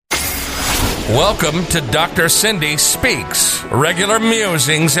Welcome to Dr. Cindy Speaks, regular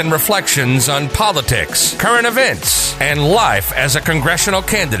musings and reflections on politics, current events, and life as a congressional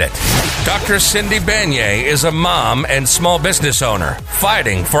candidate. Dr. Cindy Banyai is a mom and small business owner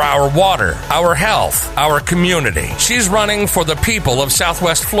fighting for our water, our health, our community. She's running for the people of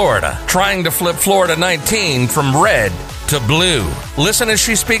Southwest Florida, trying to flip Florida 19 from red to blue. Listen as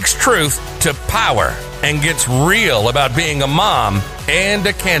she speaks truth to power and gets real about being a mom and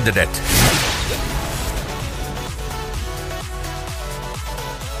a candidate.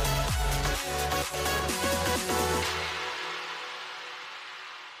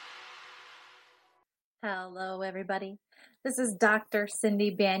 Hello, everybody. This is Dr.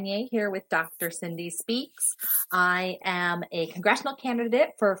 Cindy Banyai here with Dr. Cindy Speaks. I am a congressional candidate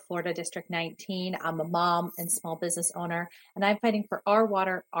for Florida District 19. I'm a mom and small business owner, and I'm fighting for our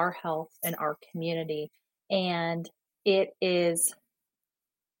water, our health, and our community. And it is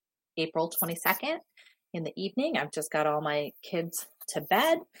April 22nd in the evening. I've just got all my kids to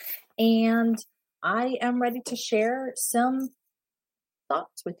bed, and I am ready to share some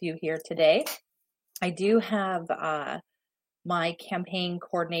thoughts with you here today. I do have my campaign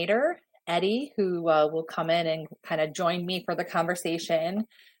coordinator, Eddie, who will come in and kind of join me for the conversation.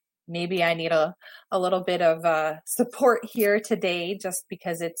 Maybe I need a little bit of support here today, just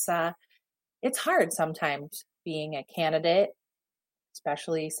because it's hard sometimes being a candidate,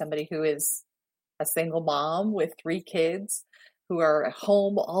 especially somebody who is a single mom with 3 kids who are at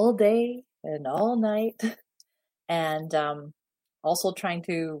home all day and all night, and also trying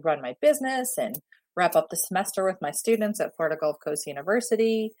to run my business and wrap up the semester with my students at Florida Gulf Coast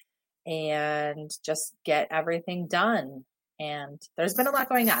University and just get everything done. And there's been a lot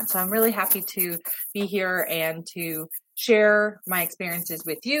going on. So I'm really happy to be here and to share my experiences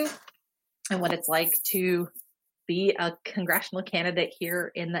with you and what it's like to be a congressional candidate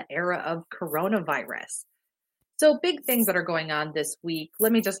here in the era of coronavirus. So big things that are going on this week.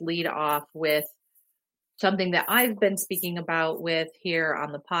 Let me just lead off with something that I've been speaking about with here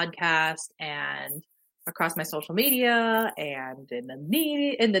on the podcast and across my social media and in the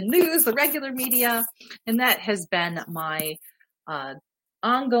media, in the news, the regular media. And that has been my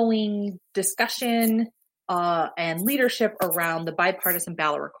ongoing discussion and leadership around the bipartisan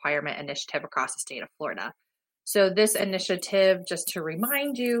ballot requirement initiative across the state of Florida. So this initiative, just to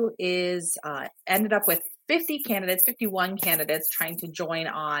remind you, is ended up with 51 candidates trying to join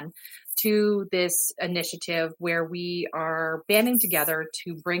on to this initiative where we are banding together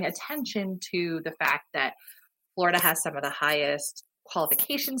to bring attention to the fact that Florida has some of the highest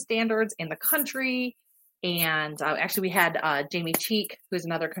qualification standards in the country. And actually we had Jamie Cheek, who's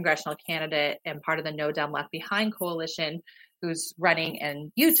another congressional candidate and part of the No Dumb Left Behind coalition, who's running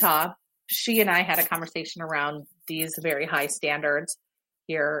in Utah. She and I had a conversation around these very high standards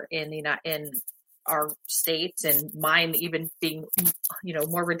here in our states, and mine even being,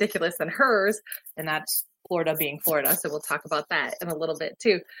 more ridiculous than hers, and that's Florida being Florida. So we'll talk about that in a little bit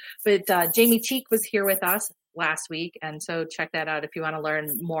too. But Jamie Cheek was here with us last week, and so check that out if you want to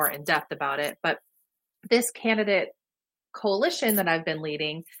learn more in depth about it. But this candidate coalition that I've been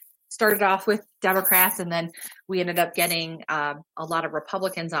leading started off with Democrats, and then we ended up getting a lot of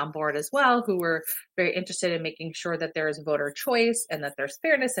Republicans on board as well, who were very interested in making sure that there is voter choice and that there's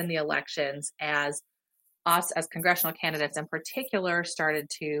fairness in the elections, as us as congressional candidates in particular started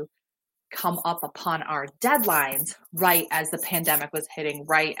to come up upon our deadlines right as the pandemic was hitting,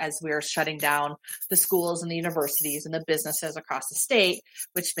 right as we were shutting down the schools and the universities and the businesses across the state,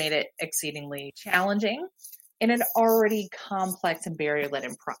 which made it exceedingly challenging in an already complex and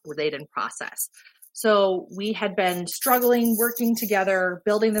barrier-laden process. So we had been struggling, working together,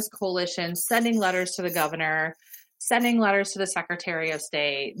 building this coalition, sending letters to the governor, sending letters to the Secretary of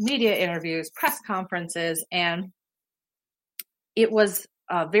State, media interviews, press conferences, and it was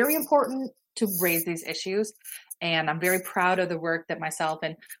very important to raise these issues. And I'm very proud of the work that myself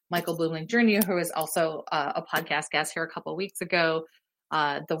and Michael Bloomling Jr., who was also a podcast guest here a couple of weeks ago,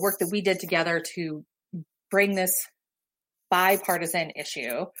 the work that we did together to bring this nonpartisan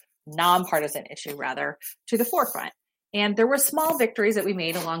issue rather, to the forefront. And there were small victories that we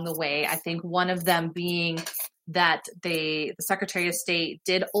made along the way. I think one of them being that the Secretary of State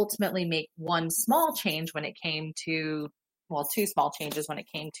did ultimately make one small change when it came to, two small changes when it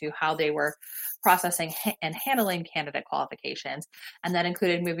came to how they were processing and handling candidate qualifications. And that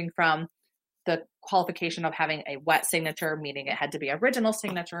included moving from the qualification of having a wet signature, meaning it had to be original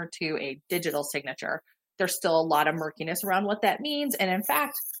signature, to a digital signature. There's still a lot of murkiness around what that means. And in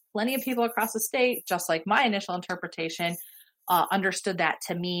fact, plenty of people across the state, just like my initial interpretation, understood that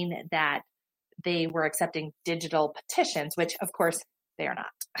to mean that they were accepting digital petitions, which of course They are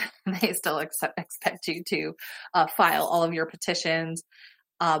not. They still expect you to file all of your petitions,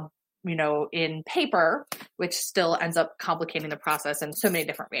 in paper, which still ends up complicating the process in so many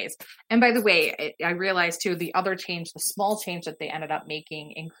different ways. And by the way, I realized too, the other change, the small change that they ended up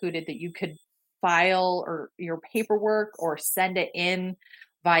making included that you could file or your paperwork or send it in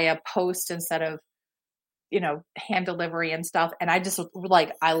via post instead of, hand delivery and stuff. And I just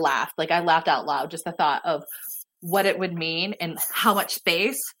I laughed out loud, just the thought of what it would mean and how much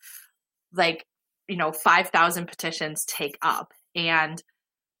space 5,000 petitions take up. And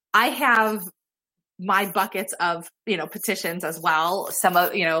I have my buckets of, petitions as well. Some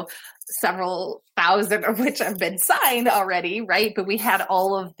of, several thousand of which have been signed already. Right. But we had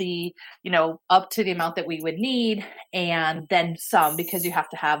all of the, up to the amount that we would need. And then some, because you have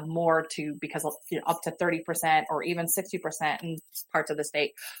to have more because up to 30% or even 60% in parts of the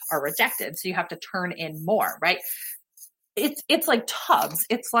state are rejected. So you have to turn in more, right? It's like tubs.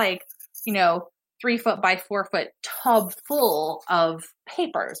 It's like, 3-foot by 4-foot tub full of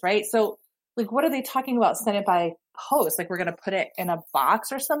papers, right? So what are they talking about? Send it by post? We're going to put it in a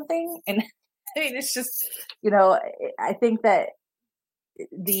box or something? And I mean, it's just, I think that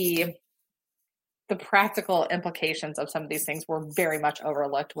the practical implications of some of these things were very much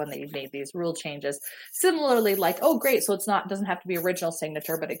overlooked when they made these rule changes. Similarly, oh, great. So doesn't have to be original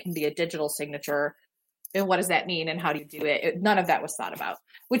signature, but it can be a digital signature. And what does that mean? And how do you do it? None of that was thought about,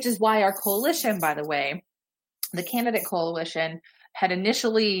 which is why our coalition, by the way, the candidate coalition had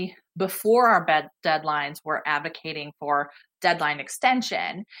initially, before our deadlines, were advocating for deadline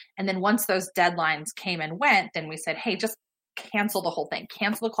extension. And then once those deadlines came and went, then we said, hey, just cancel the whole thing,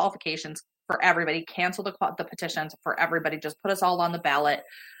 cancel the qualifications for everybody, cancel the petitions for everybody, just put us all on the ballot,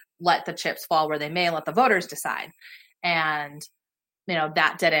 let the chips fall where they may, let the voters decide. And,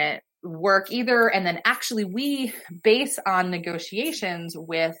 that didn't work either. And then actually we, based on negotiations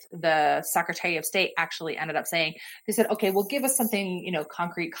with the Secretary of State, actually ended up saying, they said, okay, well, give us something,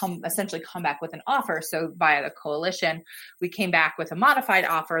 concrete, essentially come back with an offer. So via the coalition, we came back with a modified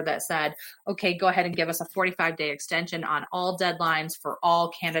offer that said, okay, go ahead and give us a 45-day extension on all deadlines for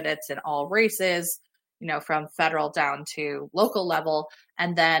all candidates in all races, from federal down to local level,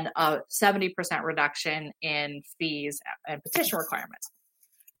 and then a 70% reduction in fees and petition requirements.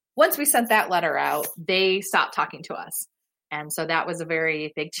 Once we sent that letter out, they stopped talking to us. And so that was a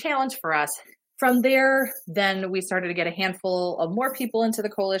very big challenge for us. From there, then we started to get a handful of more people into the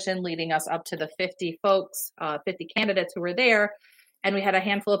coalition, leading us up to the 50 folks, 50 candidates who were there. And we had a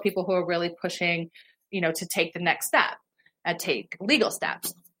handful of people who were really pushing, to take the next step and take legal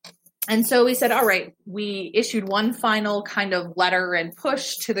steps. And so we said, all right, we issued one final kind of letter and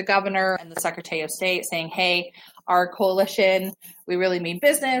push to the governor and the Secretary of State saying, hey, our coalition, we really mean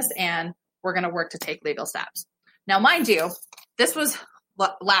business and we're going to work to take legal steps. Now, mind you, this was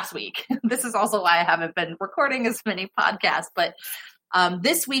last week. This is also why I haven't been recording as many podcasts, but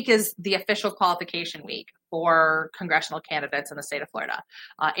this week is the official qualification week for congressional candidates in the state of Florida.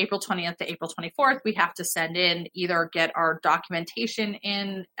 April 20th to April 24th, we have to send in, either get our documentation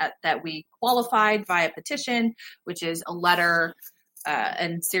in that we qualified via petition, which is a letter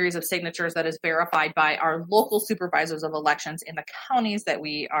and series of signatures that is verified by our local supervisors of elections in the counties that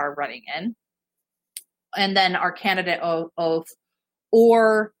we are running in. And then our candidate oath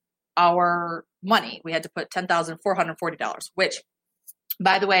or our money. We had to put $10,440, which,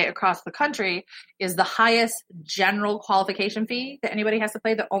 by the way, across the country is the highest general qualification fee that anybody has to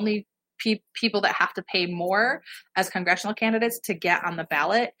pay. The only people that have to pay more as congressional candidates to get on the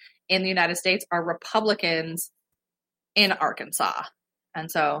ballot in the United States are Republicans in Arkansas.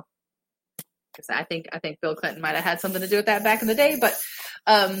 And so I think Bill Clinton might have had something to do with that back in the day, but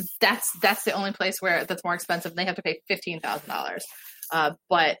that's the only place where that's more expensive. They have to pay $15,000.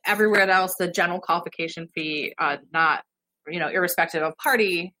 But everywhere else, the general qualification fee, not, irrespective of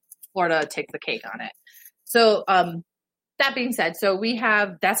party, Florida takes the cake on it. So that being said,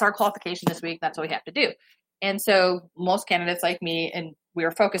 that's our qualification this week. That's what we have to do. And so most candidates like me, and we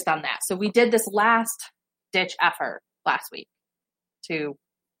were focused on that. So we did this last ditch effort last week to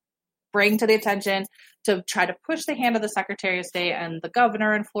bring to the attention, to try to push the hand of the Secretary of State and the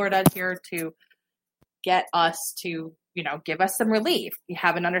governor in Florida here to get us to, give us some relief. We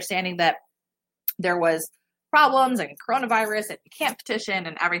have an understanding that there was problems and coronavirus and you can't petition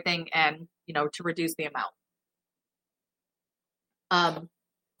and everything, and, to reduce the amount.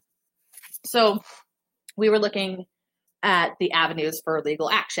 So we were looking at the avenues for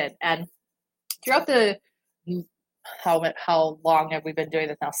legal action, and throughout how long have we been doing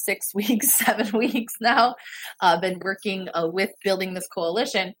this now? 6 weeks, 7 weeks now, been working with building this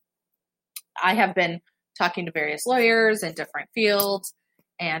coalition. I have been talking to various lawyers in different fields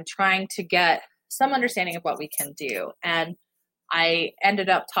and trying to get some understanding of what we can do. And I ended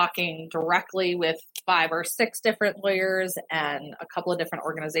up talking directly with 5 or 6 different lawyers and a couple of different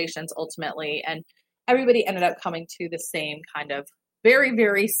organizations ultimately. And everybody ended up coming to the same kind of very,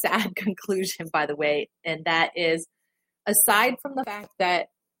 very sad conclusion, by the way. And that is, aside from the fact that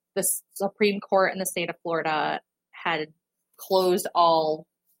the Supreme Court in the state of Florida had closed all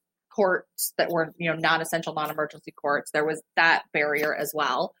courts that were, non-essential, non-emergency courts, there was that barrier as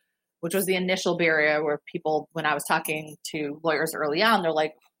well, which was the initial barrier where people, when I was talking to lawyers early on, they're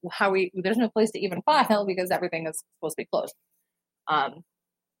like, there's no place to even file because everything is supposed to be closed.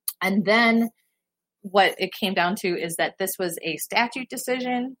 And then what it came down to is that this was a statute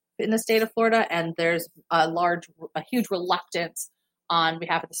decision in the state of Florida, and there's a huge reluctance on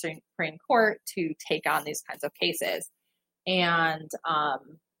behalf of the Supreme Court to take on these kinds of cases. And,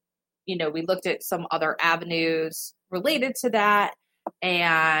 we looked at some other avenues related to that,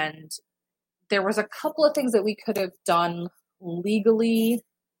 and there was a couple of things that we could have done legally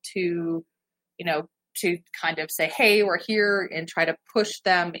to kind of say, hey, we're here, and try to push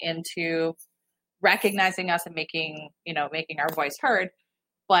them into recognizing us and making our voice heard.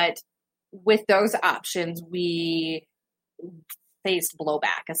 But with those options, we faced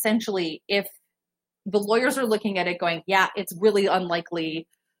blowback. Essentially, if the lawyers are looking at it going, yeah, it's really unlikely,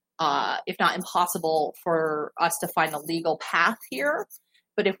 if not impossible, for us to find a legal path here.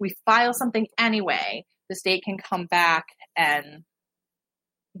 But if we file something anyway, the state can come back and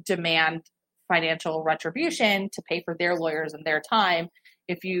demand financial retribution to pay for their lawyers and their time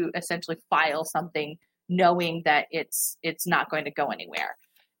if you essentially file something knowing that it's not going to go anywhere.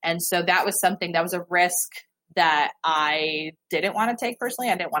 And so that was a risk that I didn't want to take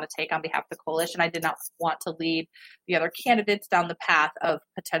personally. I didn't want to take on behalf of the coalition. I did not want to lead the other candidates down the path of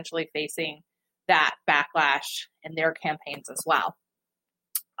potentially facing that backlash in their campaigns as well.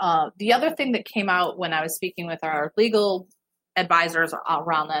 The other thing that came out when I was speaking with our legal advisors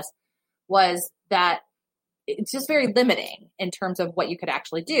around this was that it's just very limiting in terms of what you could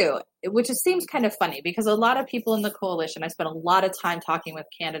actually do, which seems kind of funny because a lot of people in the coalition, I spent a lot of time talking with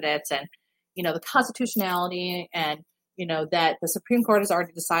candidates and, the constitutionality and, that the Supreme Court has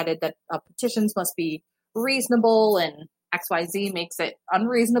already decided that petitions must be reasonable and XYZ makes it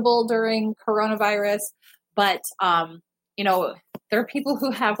unreasonable during coronavirus. But, there are people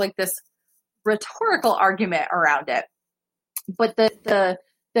who have like this rhetorical argument around it. But the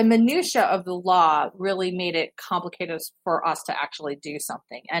minutia of the law really made it complicated for us to actually do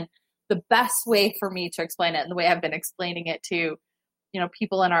something. And the best way for me to explain it, and the way I've been explaining it to,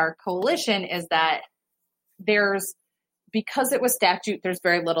 people in our coalition, is that because it was statute, there's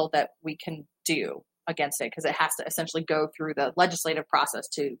very little that we can do against it because it has to essentially go through the legislative process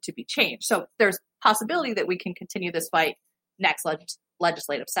to be changed. So there's possibility that we can continue this fight next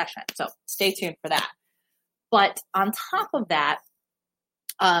legislative session. So stay tuned for that. But on top of that,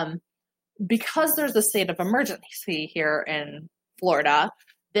 because there's a state of emergency here in Florida,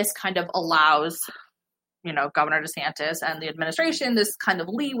 this kind of allows, Governor DeSantis and the administration this kind of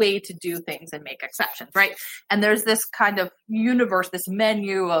leeway to do things and make exceptions, right? And there's this kind of this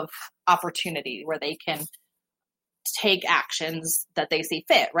menu of opportunity where they can take actions that they see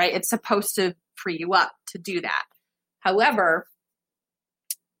fit, right? It's supposed to free you up to do that. However,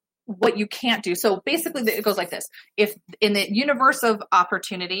 what you can't do, so basically it goes like this. If in the universe of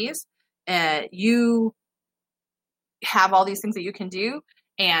opportunities, you have all these things that you can do,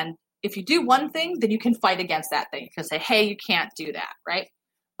 and if you do one thing, then you can fight against that thing. You can say, hey, you can't do that, right?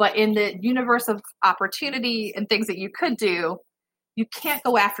 But in the universe of opportunity and things that you could do, you can't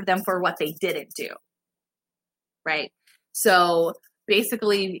go after them for what they didn't do, right? So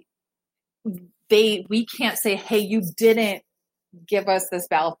basically, we can't say, hey, you didn't give us this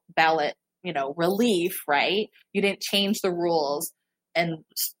ballot, relief, right? You didn't change the rules and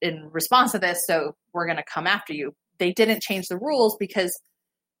in response to this, so we're going to come after you. They didn't change the rules because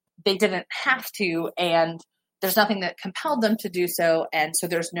they didn't have to, and there's nothing that compelled them to do so, and so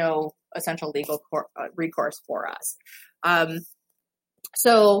there's no essential legal recourse for us.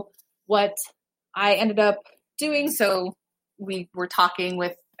 So what I ended up doing, so we were talking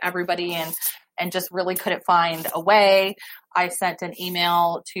with everybody and just really couldn't find a way. I sent an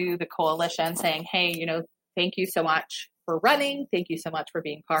email to the coalition saying, hey, thank you so much for running. Thank you so much for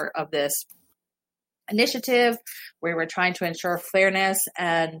being part of this initiative where we're trying to ensure fairness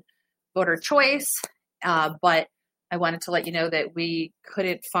and voter choice. But I wanted to let you know that we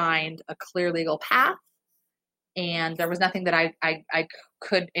couldn't find a clear legal path. And there was nothing that I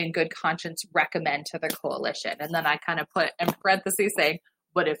could in good conscience recommend to the coalition. And then I kind of put in parentheses saying,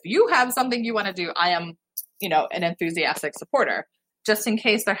 But if you have something you want to do, I am, an enthusiastic supporter. Just in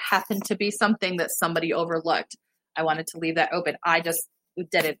case there happened to be something that somebody overlooked, I wanted to leave that open. I just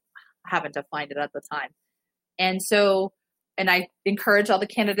didn't happen to find it at the time. And so, and I encourage all the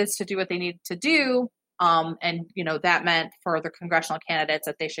candidates to do what they need to do. And, that meant for the congressional candidates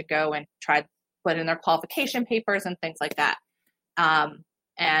that they should go and try to put in their qualification papers and things like that.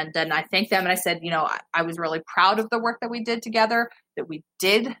 And then I thanked them and I said, I was really proud of the work that we did together, that we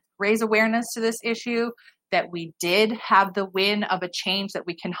did raise awareness to this issue, that we did have the win of a change that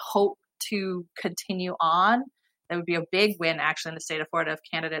we can hope to continue on. That would be a big win, actually, in the state of Florida if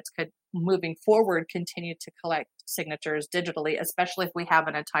candidates could, moving forward, continue to collect signatures digitally, especially if we have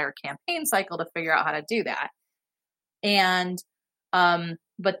an entire campaign cycle to figure out how to do that. And,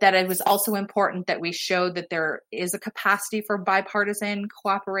 but that it was also important that we showed that there is a capacity for bipartisan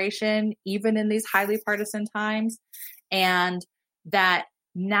cooperation, even in these highly partisan times. And that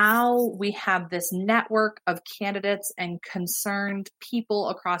now we have this network of candidates and concerned people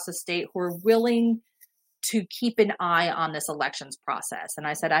across the state who are willing to keep an eye on this elections process. And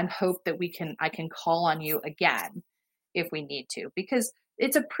I said, I hope that I can call on you again if we need to, because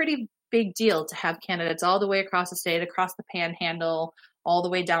it's a pretty big deal to have candidates all the way across the state, across the Panhandle, all the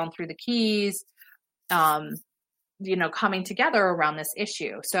way down through the Keys, coming together around this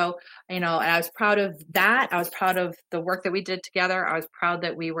issue. So, and I was proud of that. I was proud of the work that we did together. I was proud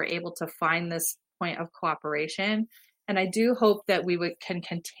that we were able to find this point of cooperation. And I do hope that we can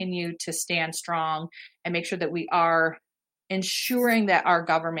continue to stand strong and make sure that we are ensuring that our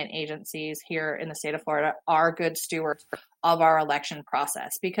government agencies here in the state of Florida are good stewards of our election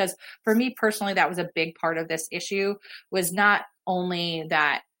process. Because for me personally, that was a big part of this issue, was not only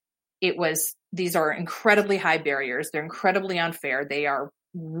that these are incredibly high barriers. They're incredibly unfair. They are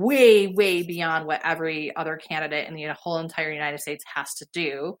way, way beyond what every other candidate in the whole entire United States has to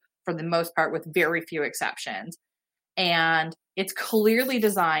do, for the most part, with very few exceptions. And it's clearly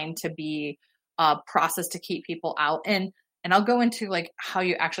designed to be a process to keep people out. And I'll go into how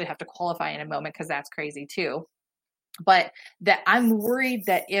you actually have to qualify in a moment, because that's crazy too. But that I'm worried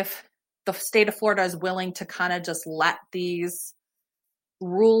that if the state of Florida is willing to kind of just let these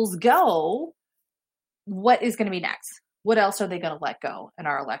rules go, what is going to be next? What else are they going to let go in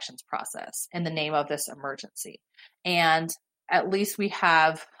our elections process in the name of this emergency? And at least we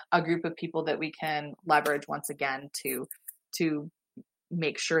have a group of people that we can leverage once again to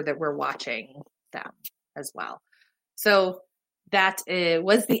make sure that we're watching them as well. So that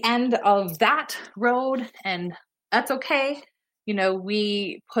was the end of that road, and that's okay.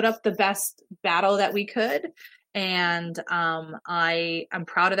 We put up the best battle that we could, and I'm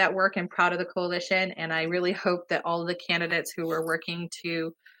proud of that work and proud of the coalition. And I really hope that all of the candidates who are working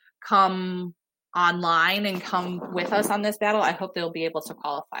to come online and come with us on this battle, I hope they'll be able to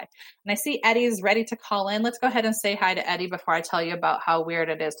qualify. And I see Eddie's ready to call in. Let's go ahead and say hi to Eddie before I tell you about how weird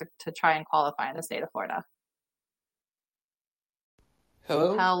it is to try and qualify in the state of Florida.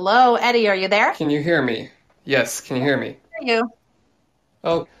 Hello, Eddie, are you there? Can you hear me? Yes, can you hear me? I hear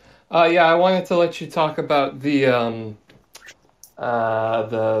you. Oh, yeah, I wanted to let you talk about the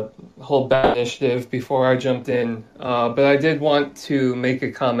whole ballot initiative before I jumped in, but I did want to make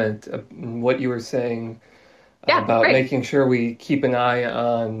a comment on what you were saying about making sure we keep an eye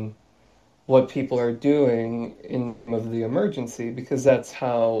on what people are doing in of the emergency, because that's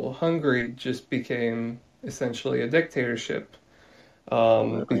how Hungary just became essentially a dictatorship.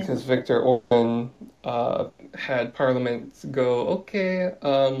 Because Viktor Orban had Parliament go, okay,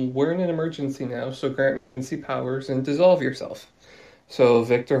 we're in an emergency now, so grant emergency powers and dissolve yourself. So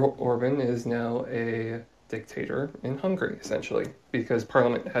Viktor Orban is now a dictator in Hungary, essentially, because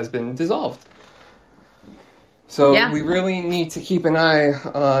Parliament has been dissolved. So we really need to keep an eye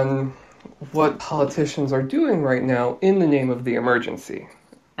on what politicians are doing right now in the name of the emergency.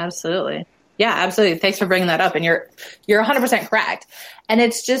 Absolutely. Yeah, absolutely. Thanks for bringing that up. And you're 100% correct. And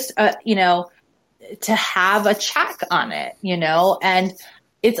it's just, to have a check on it, and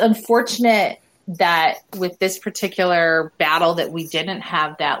it's unfortunate that with this particular battle that we didn't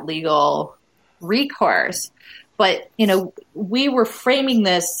have that legal recourse. But, we were framing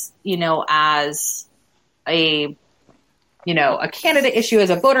this, as a candidate issue, as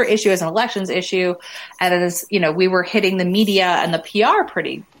a voter issue, as an elections issue. And as, we were hitting the media and the PR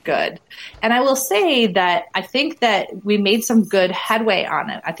pretty good. And I will say that I think that we made some good headway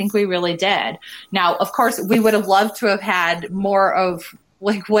on it. I think we really did. Now, of course, we would have loved to have had more of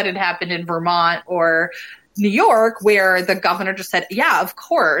what had happened in Vermont or New York, where the governor just said, yeah, of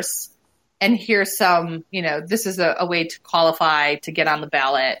course. And here's some, this is a way to qualify to get on the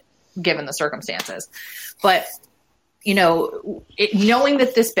ballot given the circumstances. But knowing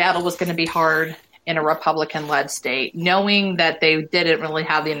that this battle was going to be hard in a Republican-led state, knowing that they didn't really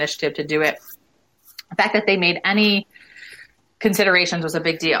have the initiative to do it, the fact that they made any considerations was a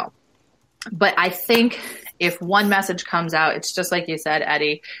big deal. But I think if one message comes out, it's just like you said,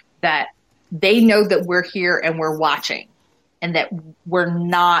 Eddie, that they know that we're here and we're watching and that we're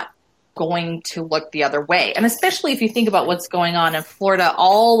not going to look the other way. And especially if you think about what's going on in Florida,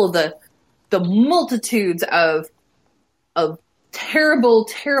 all of the multitudes of terrible,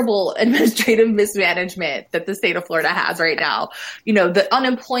 terrible administrative mismanagement that the state of Florida has right now. The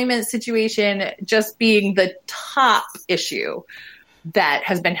unemployment situation just being the top issue that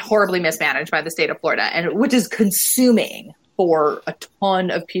has been horribly mismanaged by the state of Florida, and which is consuming for a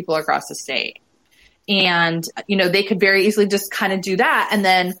ton of people across the state. And, they could very easily just kind of do that and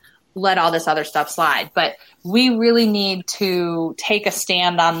then let all this other stuff slide. But we really need to take a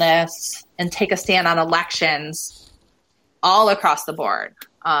stand on this and take a stand on elections all across the board.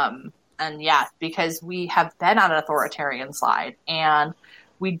 Because we have been on an authoritarian slide, and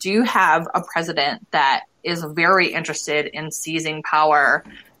we do have a president that is very interested in seizing power.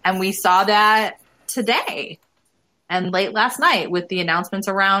 And we saw that today and late last night with the announcements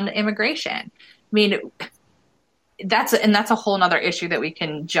around immigration. That's a whole nother issue that we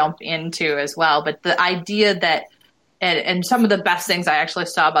can jump into as well. But the idea that, and some of the best things I actually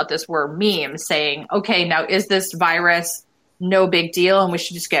saw about this were memes saying, okay, now is this virus no big deal and we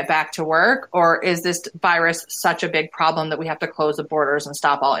should just get back to work? Or is this virus such a big problem that we have to close the borders and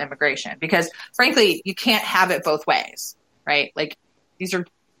stop all immigration? Because frankly, you can't have it both ways, right? Like, these are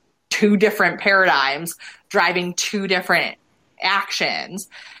two different paradigms driving two different actions.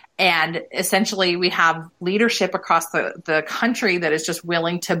 And essentially we have leadership across the country that is just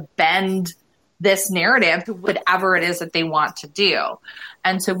willing to bend this narrative to whatever it is that they want to do.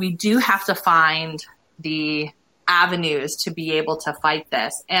 And so we do have to find the avenues to be able to fight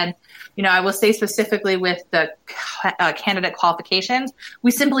this. And, I will say specifically with the candidate qualifications, we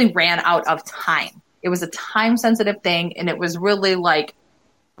simply ran out of time. It was a time sensitive thing. And it was really like,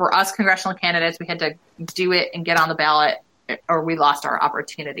 for us congressional candidates, we had to do it and get on the ballot, or we lost our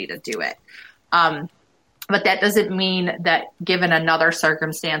opportunity to do it. But that doesn't mean that given another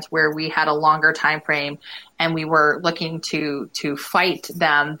circumstance where we had a longer time frame and we were looking to fight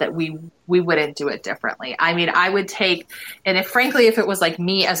them, that we wouldn't do it differently. I would take, and if it was like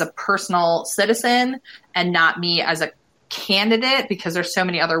me as a personal citizen and not me as a candidate, because there's so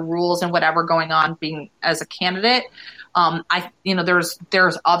many other rules and whatever going on being as a candidate,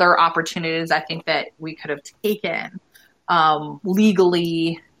 there's other opportunities I think that we could have taken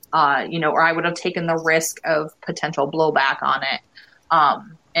legally, or I would have taken the risk of potential blowback on it.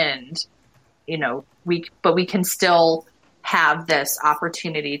 But we can still have this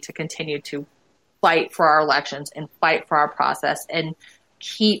opportunity to continue to fight for our elections and fight for our process and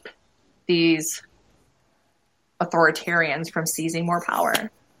keep these authoritarians from seizing more power.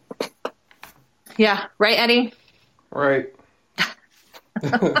 Yeah. Right, Eddie? Right.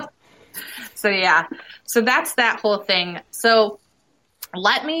 So that's that whole thing. So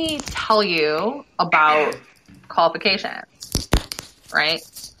let me tell you about qualifications, right?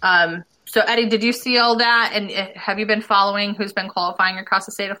 So Eddie, did you see all that? And have you been following who's been qualifying across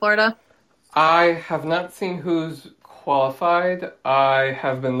the state of Florida? I have not seen who's qualified. I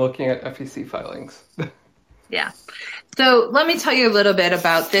have been looking at FEC filings. Yeah. So let me tell you a little bit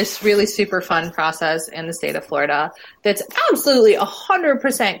about this really super fun process in the state of Florida that's absolutely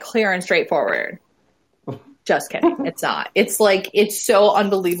 100% clear and straightforward. Just kidding. It's not. It's like, it's so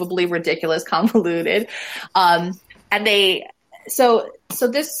unbelievably ridiculous, convoluted. And they have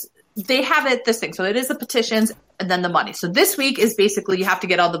this thing. So it is the petitions and then the money. So this week is basically you have to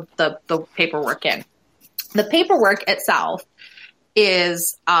get all the paperwork in. The paperwork itself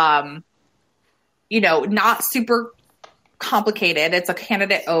is, not super complicated. It's a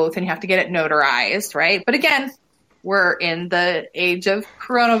candidate oath and you have to get it notarized, right? But again, we're in the age of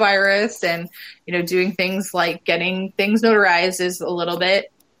coronavirus and, doing things like getting things notarized is a little bit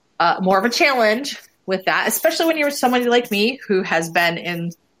more of a challenge with that, especially when you're somebody like me who has been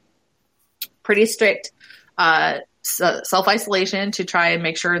in pretty strict self-isolation to try and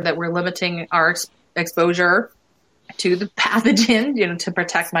make sure that we're limiting our exposure to the pathogen, to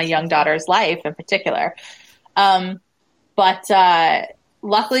protect my young daughter's life in particular. But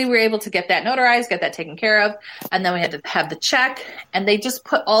luckily we were able to get that notarized, get that taken care of. And then we had to have the check, and they just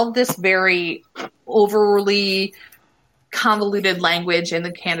put all of this very overly convoluted language in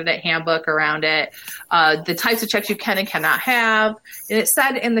the candidate handbook around it. The types of checks you can and cannot have. And it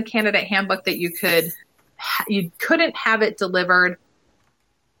said in the candidate handbook that you couldn't have it delivered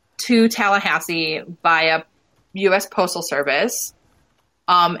to Tallahassee by a U.S. Postal Service,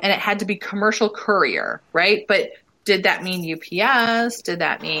 and it had to be commercial courier, right? But did that mean UPS? Did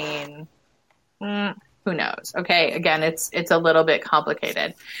that mean who knows? Okay, again, it's a little bit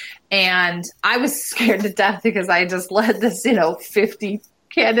complicated, and I was scared to death because I just led this 50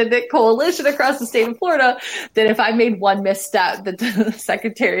 candidate coalition across the state of Florida, that if I made one misstep, that the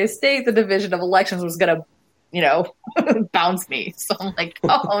Secretary of State, the Division of Elections, was going to bounce me. So I'm like,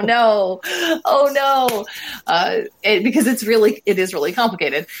 oh no. Because it is really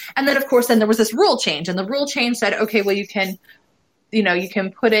complicated. And then of course, there was this rule change, and the rule change said, okay, well, you can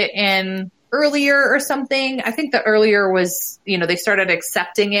put it in earlier or something. I think the earlier was, they started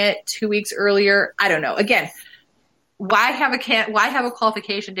accepting it 2 weeks earlier. I don't know. Again, why have a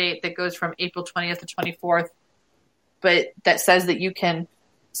qualification date that goes from April 20th to 24th, but that says that you can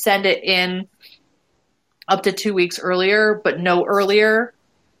send it in up to 2 weeks earlier, but no earlier?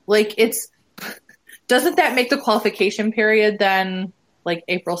 Like, doesn't that make the qualification period then like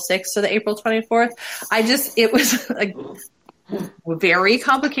April 6th to the April 24th? It was like very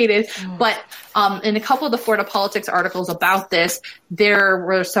complicated. But in a couple of the Florida Politics articles about this, there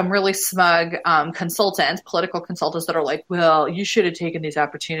were some really smug political consultants that are like, well, you should have taken these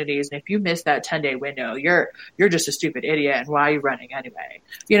opportunities, and if you missed that 10-day window, you're just a stupid idiot, and why are you running anyway?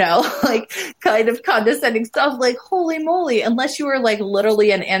 Like kind of condescending stuff. Like, holy moly, unless you were like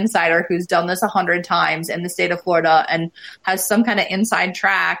literally an insider who's done this 100 times in the state of Florida and has some kind of inside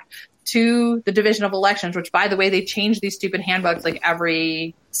track to the Division of Elections, which, by the way, they change these stupid handbooks like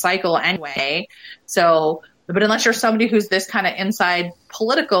every cycle anyway. So, but unless you're somebody who's this kind of inside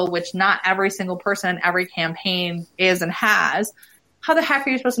political, which not every single person in every campaign is and has, how the heck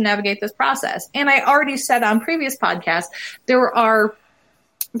are you supposed to navigate this process? And I already said on previous podcasts, there are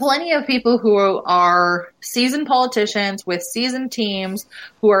plenty of people who are seasoned politicians with seasoned teams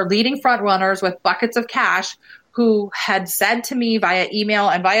who are leading front runners with buckets of cash, who had said to me via email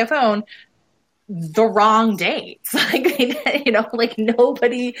and via phone the wrong dates. Like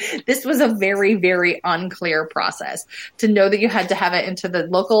nobody, this was a very, very unclear process to know that you had to have it into the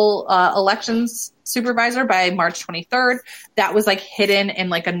local elections supervisor by March 23rd. That was like hidden in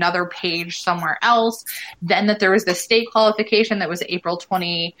like another page somewhere else. Then that there was the state qualification that was April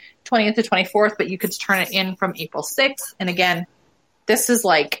 20th to 24th, but you could turn it in from April 6th. And again, this is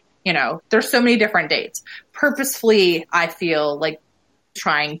like, there's so many different dates. Purposefully, I feel like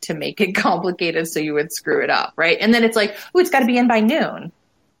trying to make it complicated so you would screw it up, right? And then it's like, oh, it's got to be in by noon,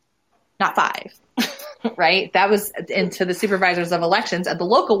 not 5, right? That was into the supervisors of elections. At the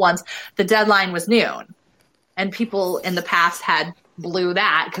local ones, the deadline was noon. And people in the past had blew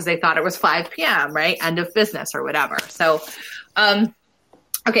that because they thought it was 5 p.m., right? End of business or whatever. So,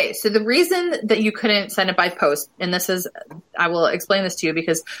 okay, so the reason that you couldn't send it by post, and I will explain this to you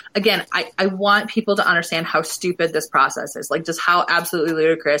because, again, I want people to understand how stupid this process is, like just how absolutely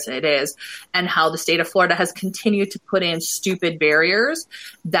ludicrous it is, and how the state of Florida has continued to put in stupid barriers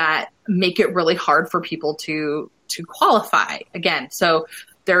that make it really hard for people to qualify. Again, so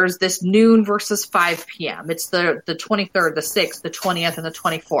there's this noon versus 5 p.m. It's the 23rd, the 6th, the 20th, and the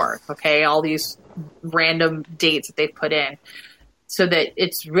 24th, okay? All these random dates that they've put in, so that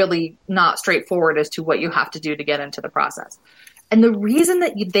it's really not straightforward as to what you have to do to get into the process. And the reason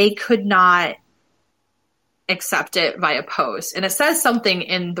that they could not accept it via post, and it says something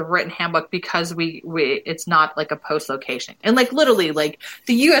in the written handbook because it's not like a post location. And like literally, like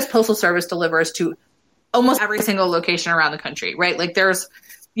the U.S. Postal Service delivers to almost every single location around the country, right? Like there's,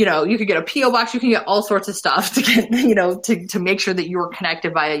 you could get a P.O. box, you can get all sorts of stuff to get, to make sure that you're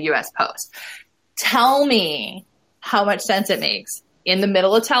connected via U.S. Post. Tell me how much sense it makes in the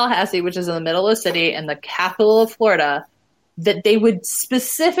middle of Tallahassee, which is in the middle of the city and the capital of Florida, that they would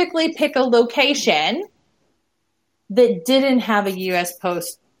specifically pick a location that didn't have a U.S.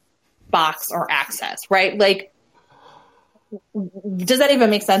 Post box or access, right? Like, does that even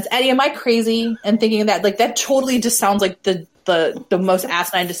make sense? Eddie, am I crazy in thinking that? Like, that totally just sounds like the most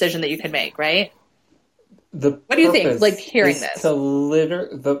asinine decision that you can make, right? What do you think, like, hearing this?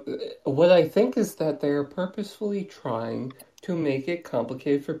 What I think is that they are purposefully trying to make it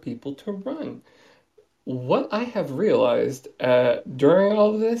complicated for people to run. What I have realized during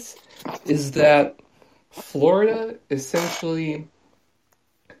all of this is that Florida essentially,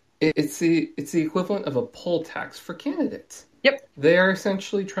 it's the equivalent of a poll tax for candidates. Yep. They are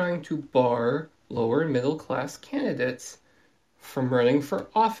essentially trying to bar lower and middle class candidates from running for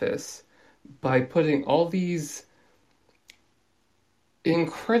office by putting all these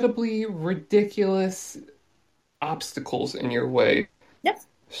incredibly ridiculous obstacles in your way. Yep.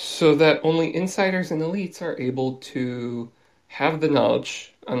 So that only insiders and elites are able to have the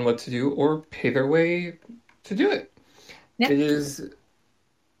knowledge on what to do or pay their way to do it. Yeah. It is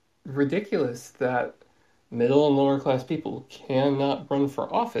ridiculous that middle and lower class people cannot run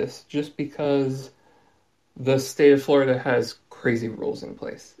for office just because the state of Florida has crazy rules in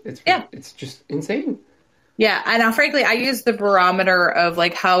place. It's just insane. Yeah, and frankly, I use the barometer of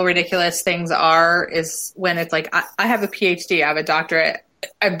like how ridiculous things are is when it's like I have a PhD, I have a doctorate,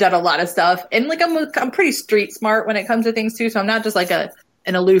 I've done a lot of stuff, and like I'm pretty street smart when it comes to things too. So I'm not just like an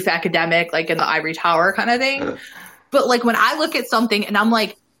aloof academic, like in the ivory tower kind of thing. But like when I look at something and I'm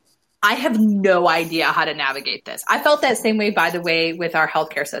like, I have no idea how to navigate this. I felt that same way, by the way, with our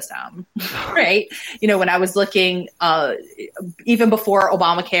healthcare system, right? You know, when I was looking, even before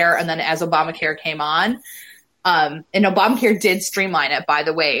Obamacare and then as Obamacare came on, and Obamacare did streamline it, by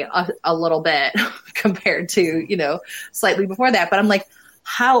the way, a little bit compared to, you know, slightly before that. But I'm like,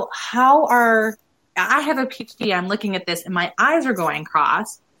 how I have a PhD, I'm looking at this and my eyes are going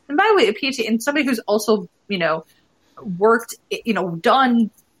cross. And by the way, a PhD and somebody who's also, you know, worked, you know, done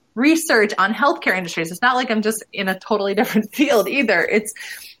research on healthcare industries. It's not like I'm just in a totally different field either.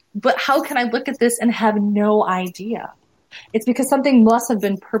 But how can I look at this and have no idea? It's because something must have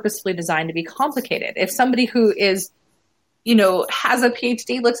been purposefully designed to be complicated. If somebody who is, you know, has a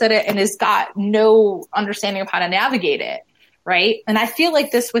PhD looks at it and has got no understanding of how to navigate it, right? And I feel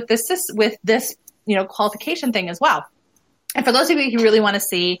like this with this, you know, qualification thing as well. And for those of you who really want to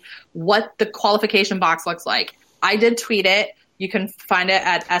see what the qualification box looks like, I did tweet it. You can find it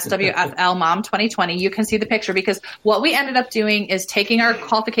at SWFL Mom 2020. You can see the picture because what we ended up doing is taking our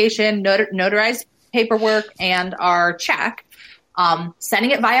qualification, notarized paperwork, and our check, sending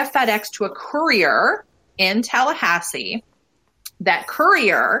it via FedEx to a courier in Tallahassee. That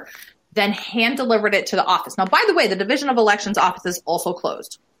courier then hand delivered it to the office. Now, by the way, the Division of Elections office is also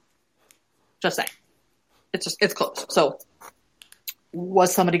closed. Just saying. It's closed. So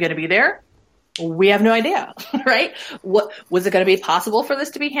was somebody going to be there? We have no idea, right? What was it going to be possible for this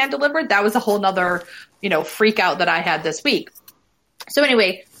to be hand delivered? That was a whole nother, you know, freak out that I had this week. So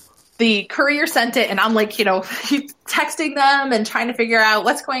anyway, the courier sent it and I'm like, you know, texting them and trying to figure out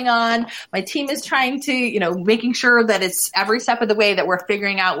what's going on. My team is trying to, you know, making sure that it's every step of the way that we're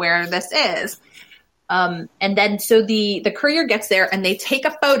figuring out where this is. And then so the courier gets there and they take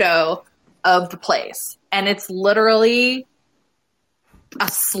a photo of the place and it's literally a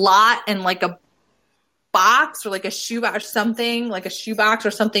slot and like a box or like a shoebox or something, like a shoebox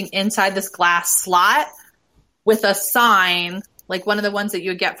or something inside this glass slot with a sign, like one of the ones that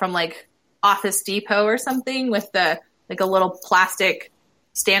you would get from like Office Depot or something with the like a little plastic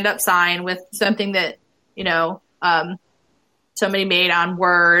stand-up sign with something that, you know, somebody made on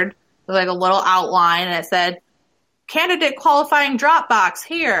Word with like a little outline and it said, candidate qualifying drop box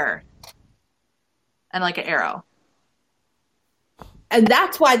here. And like an arrow. And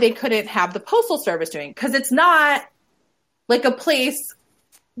that's why they couldn't have the Postal Service doing it, because it's not like a place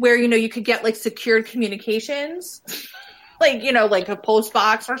where, you know, you could get like secured communications, like, you know, like a post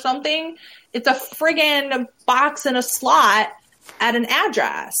box or something. It's a friggin' box in a slot at an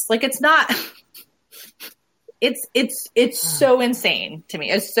address. Like it's not, it's so insane to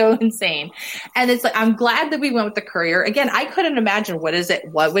me. It's so insane. And it's like, I'm glad that we went with the courier. Again, I couldn't imagine what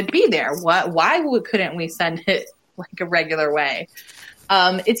would be there? Why couldn't we send it like a regular way?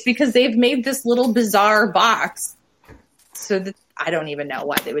 It's because they've made this little bizarre box so that I don't even know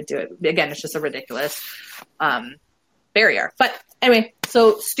why they would do it. Again, it's just a ridiculous barrier. But anyway,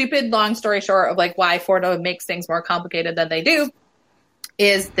 so stupid, long story short of like why Florida makes things more complicated than they do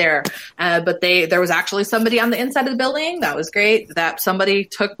is there. But there was actually somebody on the inside of the building. That was great. That somebody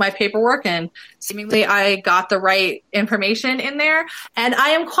took my paperwork and seemingly I got the right information in there and I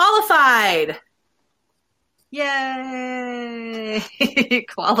am qualified. Yay!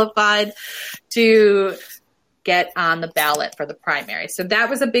 Qualified to get on the ballot for the primary. So that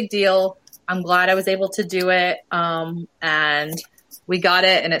was a big deal. I'm glad I was able to do it. And we got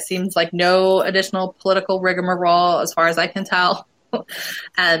it. And it seems like no additional political rigmarole as far as I can tell.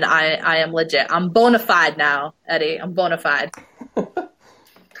 And I am legit. I'm bona fide now, Eddie. I'm bona fide.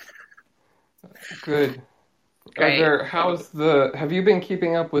 Good. Great. Have you been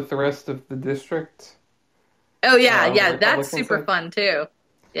keeping up with the rest of the district? Oh, yeah. That's super fun, too.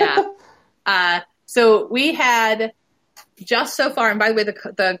 Yeah. So we had just so far, and by the way,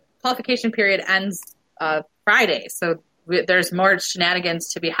 the qualification period ends Friday. So there's more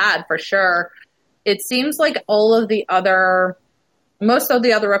shenanigans to be had for sure. It seems like most of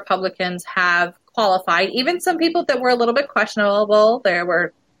the other Republicans have qualified, even some people that were a little bit questionable. They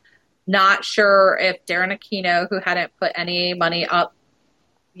were not sure if Darren Aquino, who hadn't put any money up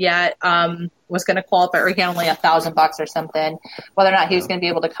yet, was going to qualify, or he had only $1,000 or something, whether or not he was going to be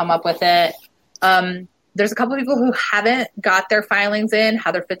able to come up with it. There's a couple of people who haven't got their filings in.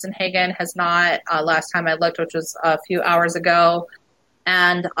 Heather Fitzenhagen has not, last time I looked, which was a few hours ago.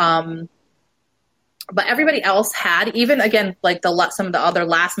 And, but everybody else had, even again, like some of the other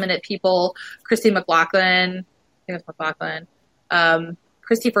last minute people, Christy McLaughlin, I think it's McLaughlin,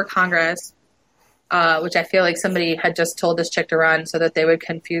 Christy for Congress, which I feel like somebody had just told this chick to run so that they would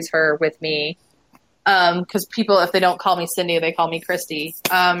confuse her with me. Because people, if they don't call me Cindy, they call me Christy.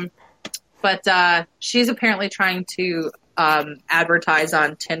 But she's apparently trying to advertise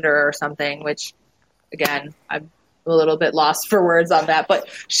on Tinder or something, which, again, I'm a little bit lost for words on that. But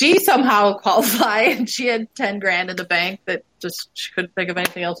she somehow qualified, and she had $10,000 in the bank that just she couldn't think of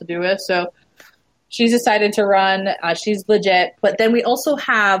anything else to do with. So she's decided to run. She's legit. But then we also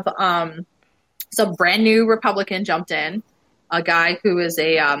have some brand new Republican jumped in, a guy who is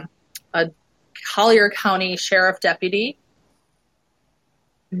a Collier County Sheriff Deputy.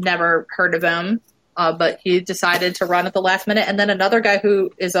 Never heard of him, but he decided to run at the last minute. And then another guy who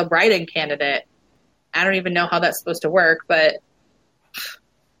is a write-in candidate. I don't even know how that's supposed to work, but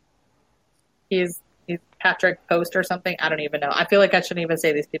he's Patrick Post or something. I don't even know. I feel like I shouldn't even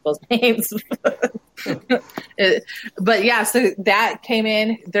say these people's names. But yeah, so that came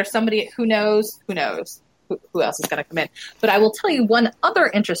in. There's somebody who knows who else is going to come in. But I will tell you one other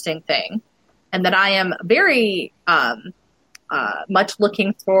interesting thing, and that I am very much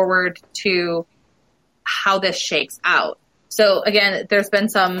looking forward to how this shakes out. So again, there's been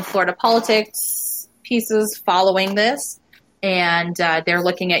some Florida politics pieces following this, and they're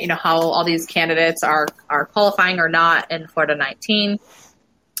looking at, how all these candidates are qualifying or not in Florida 19.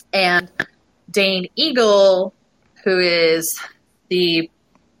 And Dane Eagle, who is I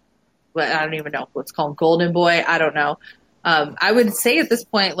don't even know what's called, Golden Boy. I don't know. I would say at this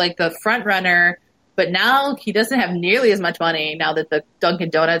point, like the front runner, but now he doesn't have nearly as much money now that the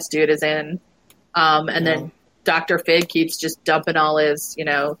Dunkin' Donuts dude is in. And then Dr. Fig keeps just dumping all his,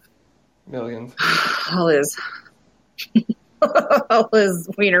 millions, all his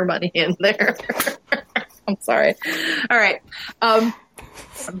wiener money in there. I'm sorry. All right.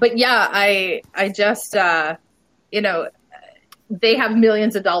 But yeah, I just, they have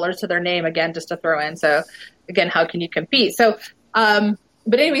millions of dollars to their name again, just to throw in. So again, how can you compete? So,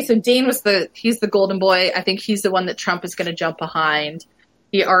 but anyway, so Dane he's the golden boy. I think he's the one that Trump is going to jump behind.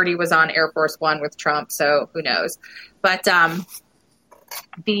 He already was on Air Force One with Trump, so who knows? But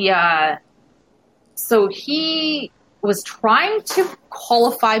so he was trying to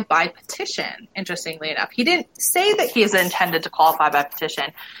qualify by petition, interestingly enough. He didn't say that he is intended to qualify by petition,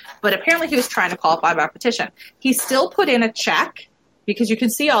 but apparently he was trying to qualify by petition. He still put in a check, because you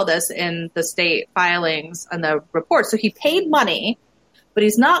can see all this in the state filings and the report. So he paid money, but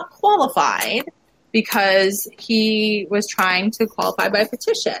he's not qualified because he was trying to qualify by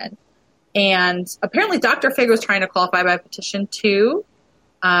petition. And apparently Dr. Fig was trying to qualify by petition too.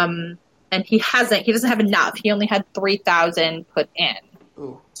 And he doesn't have enough. He only had 3,000 put in.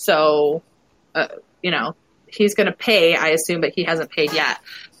 Ooh. So, he's going to pay, I assume, but he hasn't paid yet.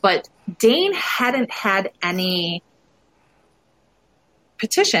 But Dane hadn't had any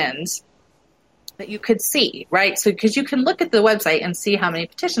petitions that you could see, right? So, because you can look at the website and see how many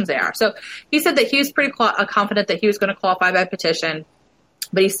petitions there are. So he said that he was pretty confident that he was going to qualify by petition,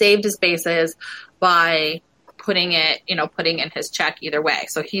 but he saved his bases by putting in his check either way.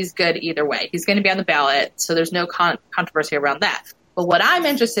 So he's good either way. He's going to be on the ballot, so there's no controversy around that. But what I'm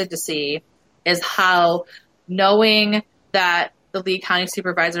interested to see is how, knowing that the Lee County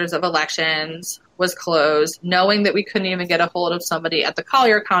Supervisors of Elections was closed, knowing that we couldn't even get a hold of somebody at the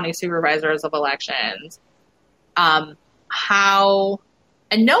Collier County Supervisors of Elections, and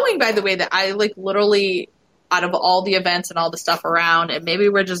knowing, by the way, that I literally, out of all the events and all the stuff around, and maybe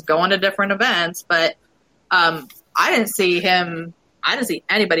we're just going to different events, but I didn't see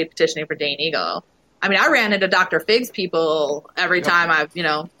anybody petitioning for Dane Eagle. I mean, I ran into Dr. Fig's people every time I've,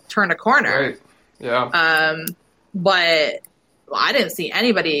 turned a corner. Right. Yeah. But I didn't see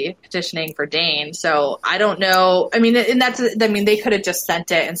anybody petitioning for Dane, so I don't know. I mean, they could have just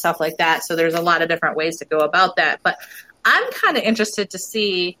sent it and stuff like that. So there's a lot of different ways to go about that. But I'm kind of interested to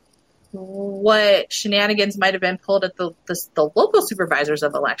see what shenanigans might have been pulled at the local supervisors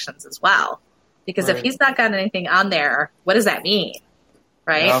of elections as well. Because if he's not got anything on there, what does that mean,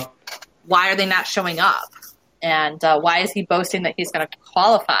 right? Yeah. Why are they not showing up? And why is he boasting that he's going to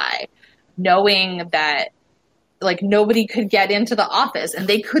qualify, knowing that nobody could get into the office, and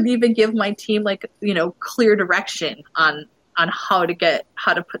they couldn't even give my team clear direction on how to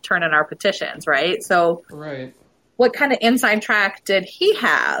turn in our petitions, right? So what kind of inside track did he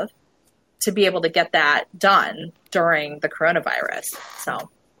have to be able to get that done during the coronavirus? So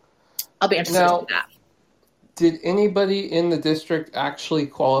I'll be interested in that. Did anybody in the district actually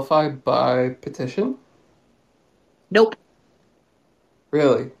qualify by petition? Nope.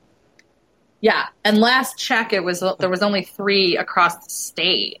 Really? Yeah, and last check, there was only 3 across the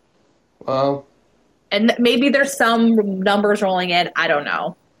state. Wow. And maybe there's some numbers rolling in. I don't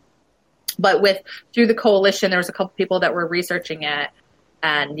know. But through the coalition, there was a couple people that were researching it,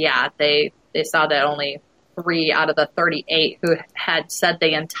 and yeah, they saw that only 3 out of the 38 who had said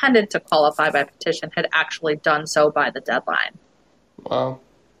they intended to qualify by petition had actually done so by the deadline. Wow.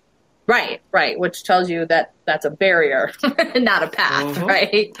 Right, which tells you that that's a barrier, not a path,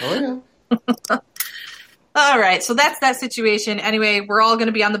 right? Oh, yeah. All right, so that's that situation. Anyway, we're all going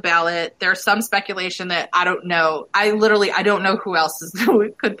to be on the ballot. There's some speculation that I don't know. I don't know who else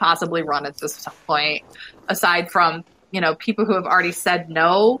could possibly run at this point, aside from, people who have already said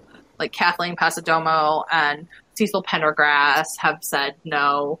no, like Kathleen Pasadomo and Cecil Pendergrass have said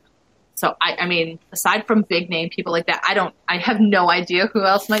no. So, I mean, aside from big name people like that, I have no idea who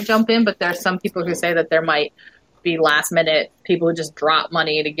else might jump in, but there's some people who say that there might be last minute people who just drop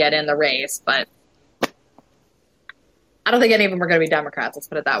money to get in the race, but I don't think any of them are going to be Democrats. Let's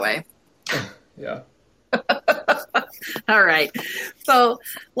put it that way. Yeah. All right. So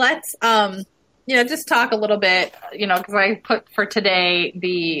let's, just talk a little bit, because I put for today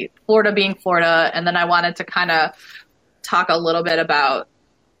the Florida being Florida, and then I wanted to kind of talk a little bit about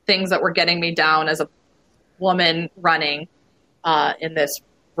things that were getting me down as a woman running in this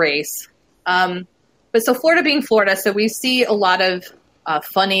race. But so Florida being Florida, so we see a lot of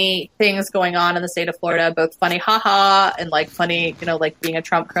funny things going on in the state of Florida, both funny haha and like funny, like being a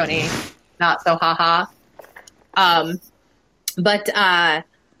Trump crony, not so haha.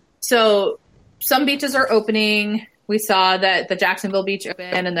 So some beaches are opening. We saw that the Jacksonville beach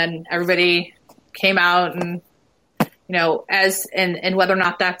opened, and then everybody came out and, and whether or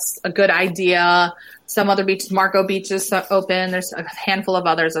not that's a good idea. Some other beaches, Marco Beach is open. There's a handful of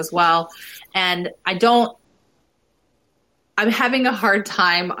others as well. And I'm having a hard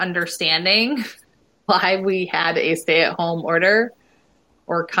time understanding why we had a stay-at-home order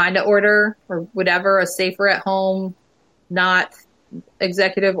or kind of order or whatever, a safer at home, not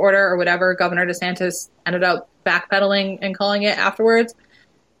executive order or whatever Governor DeSantis ended up backpedaling and calling it afterwards.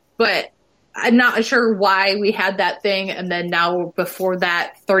 But I'm not sure why we had that thing. And then now before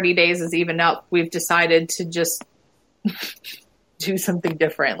that 30 days is even up, we've decided to just do something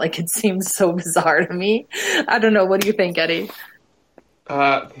different. Like, it seems so bizarre to me. I don't know. What do you think, Eddie?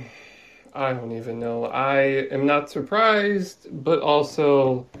 I don't even know. I am not surprised, but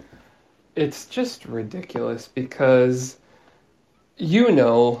also it's just ridiculous because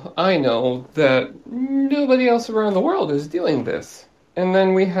I know that nobody else around the world is doing this. And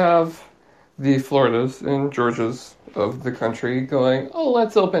then we have the Floridas and Georgias of the country going, oh,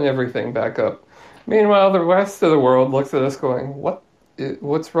 let's open everything back up. Meanwhile, the rest of the world looks at us going,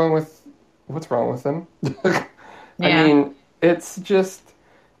 what's wrong with them? Yeah. I mean, it's just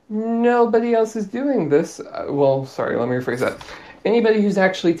nobody else is doing this. Well, sorry, let me rephrase that. Anybody who's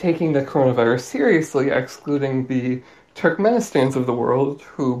actually taking the coronavirus seriously, excluding the Turkmenistans of the world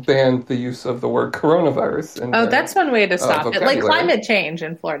who banned the use of the word coronavirus. That's one way to stop it. Like climate change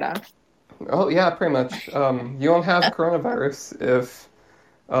in Florida. Oh, yeah, pretty much. You don't have coronavirus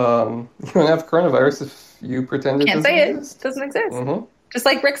if you pretend it doesn't exist. It doesn't exist. Mm-hmm. Just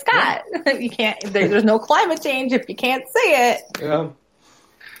like Rick Scott. Yeah. You can't. There's no climate change if you can't say it. Yeah.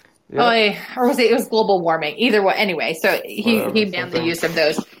 Yep. Or was it was global warming? Either way. Anyway, so he banned the use of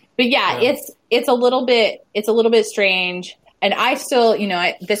those. But it's a little bit strange. And I still,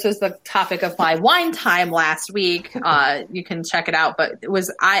 this was the topic of my wine time last week. You can check it out. But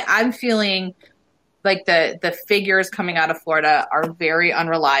I'm feeling like the figures coming out of Florida are very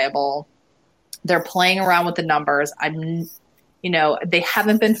unreliable. They're playing around with the numbers. They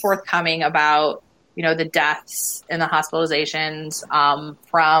haven't been forthcoming about, the deaths and the hospitalizations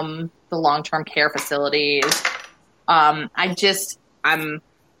from the long-term care facilities.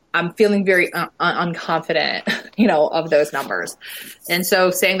 I'm feeling very unconfident, of those numbers. And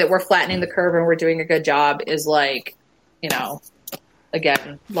so saying that we're flattening the curve and we're doing a good job is like,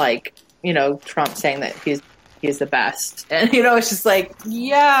 again, like, Trump saying that he's the best. And, it's just like,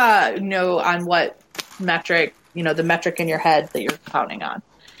 on what metric, the metric in your head that you're counting on.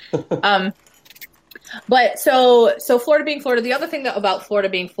 But so Florida being Florida, the other thing about Florida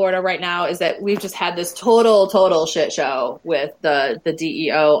being Florida right now is that we've just had this total shit show with the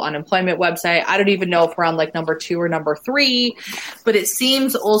DEO unemployment website. I don't even know if we're on like number 2 or number 3, but it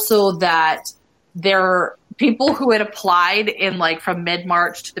seems also that there are people who had applied in like from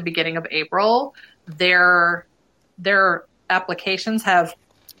mid-March to the beginning of April, their applications have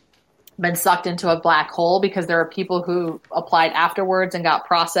been sucked into a black hole because there are people who applied afterwards and got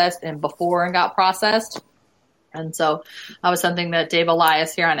processed and before and got processed. And so that was something that Dave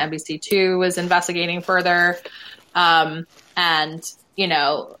Elias here on NBC2 was investigating further. And, you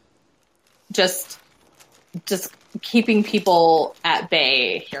know, just keeping people at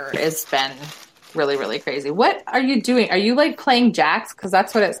bay here has been really, really crazy. What are you doing? Are you like playing jacks? Because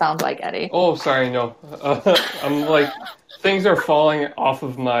that's what it sounds like, Eddie. Oh, sorry, no. I'm like, things are falling off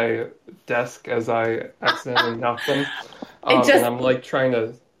of my desk as I accidentally knock them. And I'm like trying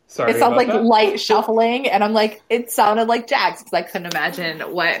to. Sorry. It sounds like that. Light shuffling, and I'm like, it sounded like jacks because I couldn't imagine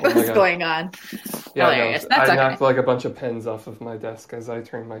what was going on. Yeah, no, I knocked like a bunch of pens off of my desk as I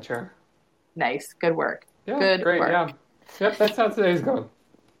turned my chair. Nice, good work. Yeah, good great. Work. Yeah, yep. That's how today's going.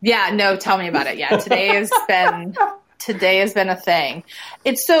 Yeah, no, tell me about it. Yeah, today has been a thing.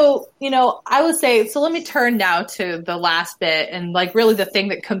 It's so, you know, I would say, so let me turn now to the last bit and like really the thing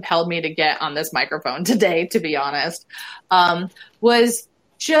that compelled me to get on this microphone today, to be honest, was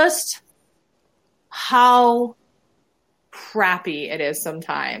just how crappy it is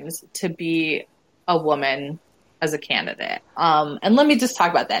sometimes to be a woman as a candidate. And let me just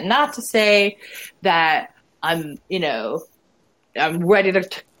talk about that. Not to say that I'm ready to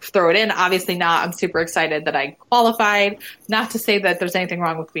throw it in. Obviously not. I'm super excited that I qualified. Not to say that there's anything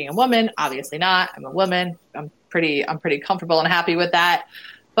wrong with being a woman. Obviously not. I'm a woman. I'm pretty comfortable and happy with that.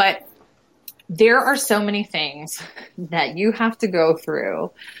 But there are so many things that you have to go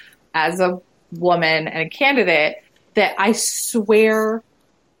through as a woman and a candidate that I swear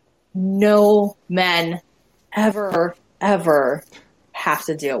no men ever have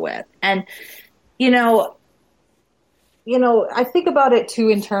to deal with. And, you know, I think about it too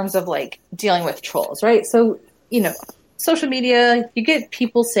in terms of like dealing with trolls, right? So, you know, social media, you get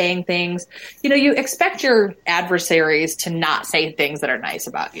people saying things, you know, you expect your adversaries to not say things that are nice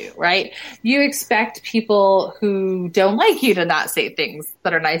about you, right? You expect people who don't like you to not say things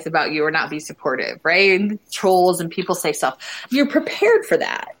that are nice about you or not be supportive, right? And trolls and people say stuff. You're prepared for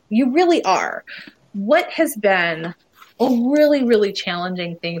that. You really are. What has been a really, really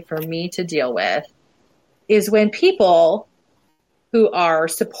challenging thing for me to deal with is when people who are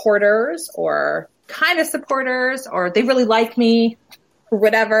supporters or kind of supporters or they really like me or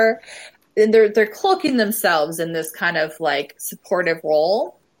whatever, and they're cloaking themselves in this kind of like supportive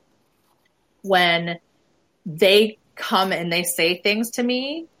role when they come and they say things to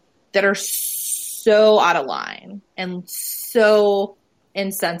me that are so out of line and so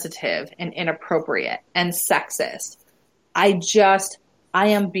insensitive and inappropriate and sexist. I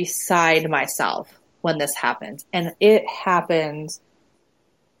am beside myself when this happens. And it happens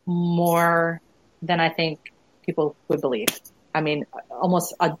more than I think people would believe. I mean,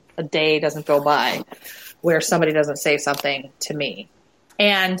 almost a day doesn't go by where somebody doesn't say something to me.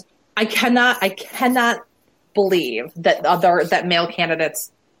 And I cannot believe that male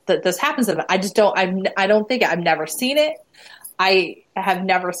candidates, that this happens to them. I don't think I've never seen it. I have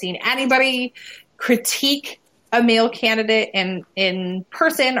never seen anybody critique a male candidate in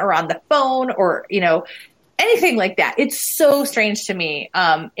person or on the phone or, you know, anything like that. It's so strange to me.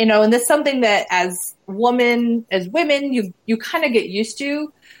 You know, and that's something that as women, you kind of get used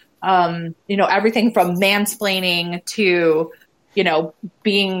to, you know, everything from mansplaining to, you know,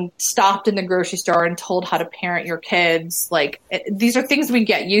 being stopped in the grocery store and told how to parent your kids. Like these are things we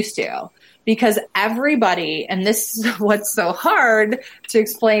get used to because everybody, and this is what's so hard to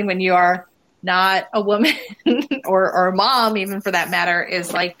explain when you are not a woman or a mom, even for that matter,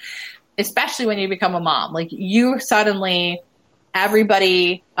 is like, especially when you become a mom, like you suddenly,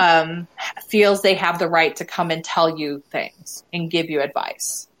 everybody feels they have the right to come and tell you things and give you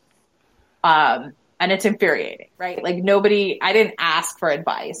advice. And it's infuriating, right? Like I didn't ask for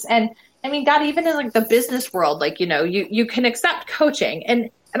advice. And I mean, God, even in like the business world, like, you know, you can accept coaching. And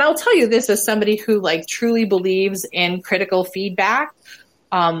I'll tell you this as somebody who like truly believes in critical feedback.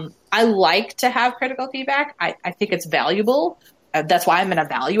 I like to have critical feedback. I think it's valuable. That's why I'm an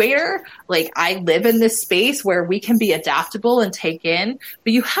evaluator. Like I live in this space where we can be adaptable and take in,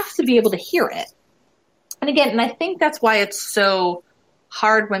 but you have to be able to hear it. And again, and I think that's why it's so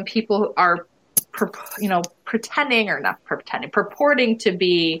hard when people are, you know, purporting to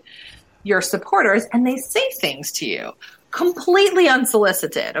be your supporters and they say things to you completely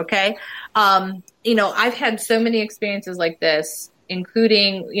unsolicited. Okay. You know, I've had so many experiences like this,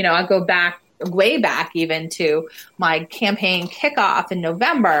 including, you know, I go back way back even to my campaign kickoff in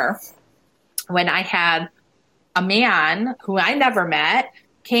November when I had a man who I never met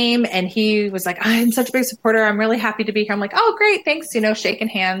came and he was like, I'm such a big supporter. I'm really happy to be here. I'm like, oh, great. Thanks. You know, shaking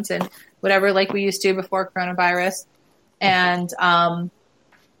hands and whatever, like we used to before coronavirus. And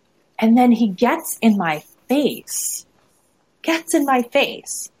And then he gets in my face.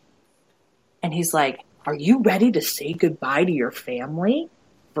 And he's like, are you ready to say goodbye to your family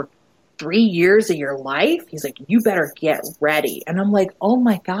for 3 years of your life? He's like, you better get ready. And I'm like, oh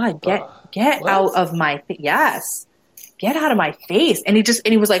my God, get out of my face. Yes. Get out of my face. And he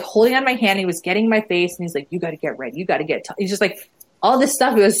was like holding on my hand. He was getting my face and he's like, you got to get ready. You got to get, he's just like all this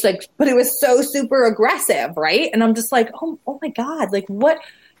stuff. It was like, but it was so super aggressive. Right. And I'm just like, oh my God, like what?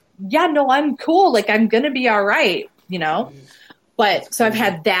 Yeah, no, I'm cool. Like I'm going to be all right, you know? But so I've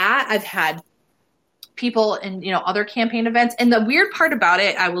had that. I've had people in, other campaign events. And the weird part about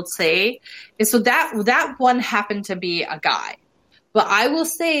it, I will say, is so that one happened to be a guy. But I will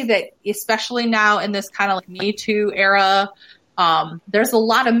say that especially now in this kind of like Me Too era, there's a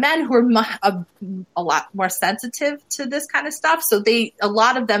lot of men who are a lot more sensitive to this kind of stuff. So a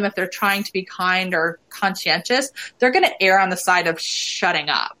lot of them, if they're trying to be kind or conscientious, they're going to err on the side of shutting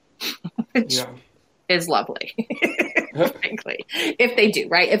up, which is lovely, frankly, if they do,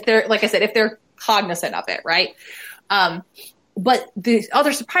 right? If they're, like I said, if they're cognizant of it, right? But the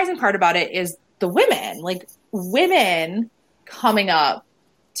other surprising part about it is the women coming up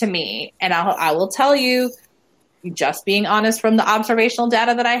to me, and I will tell you, just being honest from the observational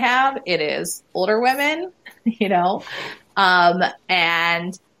data that I have, it is older women,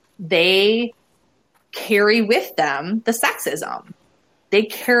 and they carry with them the sexism. They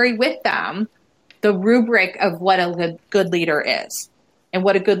carry with them the rubric of what a good leader is and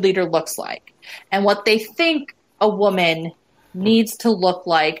what a good leader looks like and what they think a woman needs to look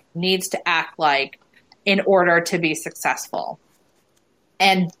like, needs to act like in order to be successful.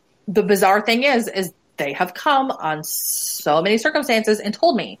 And the bizarre thing is they have come on so many circumstances and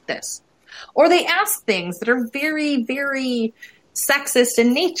told me this. Or they ask things that are very, very sexist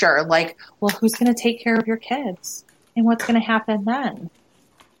in nature, like, well, who's going to take care of your kids? And what's going to happen then?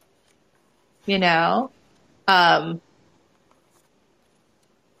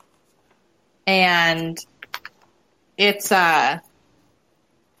 And it's just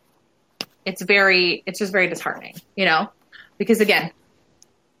very disheartening, because again,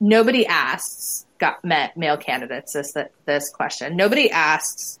 nobody asks male candidates this question. Nobody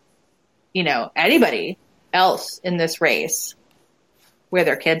asks, anybody else in this race where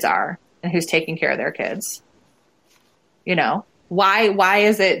their kids are and who's taking care of their kids. Why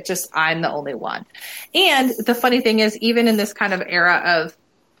is it just I'm the only one? And the funny thing is, even in this kind of era of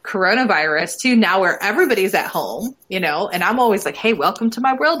coronavirus too, now where everybody's at home, and I'm always like, hey, welcome to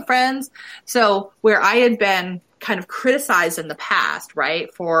my world, friends. So where I had been kind of criticized in the past,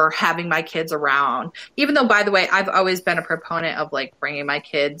 right, for having my kids around, even though, by the way, I've always been a proponent of like bringing my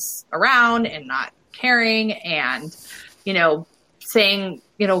kids around and not caring and, saying,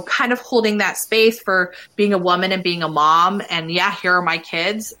 kind of holding that space for being a woman and being a mom. And yeah, here are my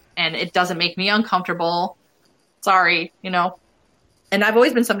kids and it doesn't make me uncomfortable. Sorry, and I've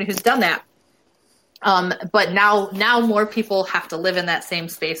always been somebody who's done that. But now more people have to live in that same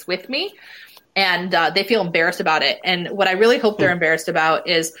space with me. And they feel embarrassed about it. And what I really hope they're embarrassed about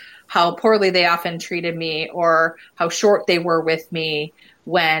is how poorly they often treated me or how short they were with me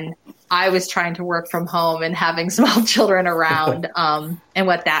when I was trying to work from home and having small children around, and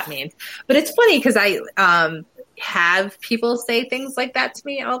what that means. But it's funny because I have people say things like that to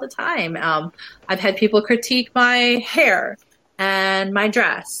me all the time. I've had people critique my hair and my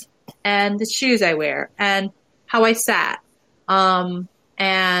dress and the shoes I wear and how I sat.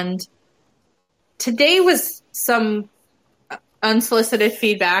 And today was some unsolicited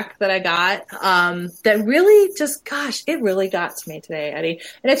feedback that I got that really just, it really got to me today, Eddie.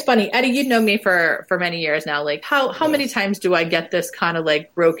 And it's funny, Eddie, you've known me for many years now. Like how many times do I get this kind of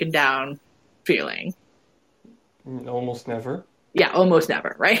like broken down feeling? Almost never. Yeah, almost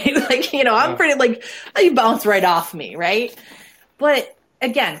never, right? Like, I'm pretty like, you bounce right off me, right? But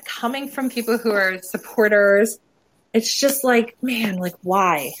again, coming from people who are supporters, it's just like, man, like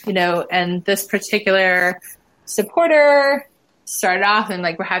why, and this particular supporter started off and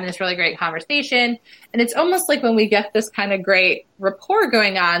like, we're having this really great conversation. And it's almost like when we get this kind of great rapport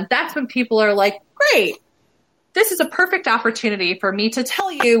going on, that's when people are like, great, this is a perfect opportunity for me to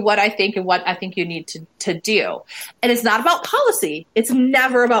tell you what I think and what I think you need to do. And it's not about policy. It's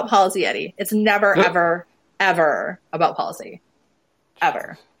never about policy, Eddie. It's never, ever, ever about policy.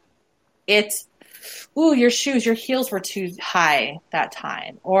 Ever. It's, ooh, your heels were too high that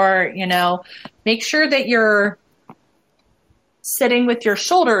time. Or, make sure that you're sitting with your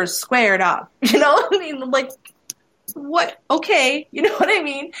shoulders squared up. Like, what? Okay. You know what I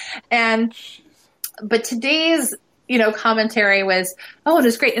mean? But today's commentary was, oh, it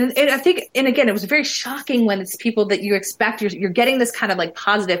was great. And I think, and again, it was very shocking when it's people that you expect you're getting this kind of like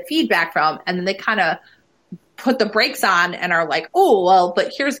positive feedback from, and then they kind of put the brakes on and are like, oh, well,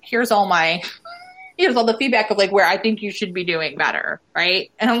 but here's all the feedback of like where I think you should be doing better.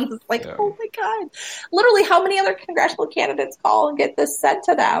 Right. And I'm just like, oh my God, literally how many other congressional candidates call and get this said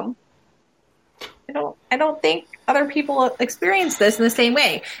to them? I don't think other people experience this in the same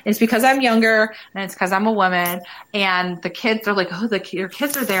way. It's because I'm younger, and it's because I'm a woman, and the kids are like, oh, your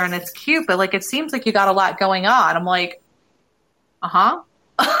kids are there and it's cute, but like, it seems like you got a lot going on. I'm like, I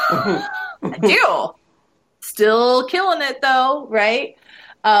do. Still killing it though. Right.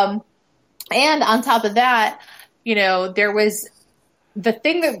 And on top of that, there was the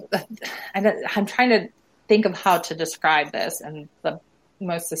thing that I'm trying to think of how to describe this in the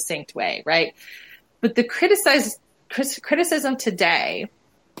most succinct way. Right. But the criticism today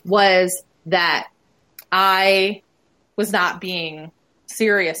was that I was not being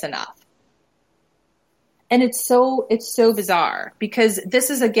serious enough. And it's so bizarre, because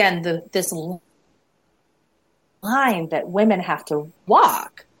this is, again, this line that women have to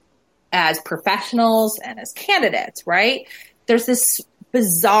walk as professionals and as candidates, right? There's this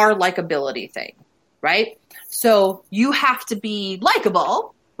bizarre likability thing, right? So you have to be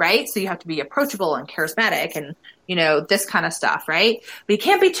likable, right? So you have to be approachable and charismatic and, this kind of stuff, right? But you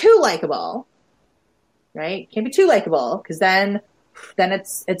can't be too likable, right? You can't be too likable, because then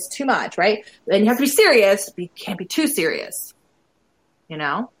it's too much, right? Then you have to be serious, but you can't be too serious,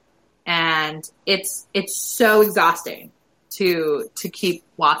 And it's so exhausting to keep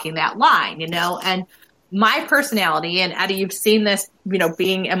walking that line, and my personality, and Eddie, you've seen this,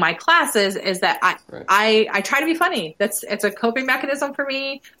 being in my classes, is that I try to be funny. It's a coping mechanism for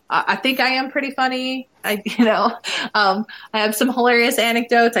me. I think I am pretty funny. I have some hilarious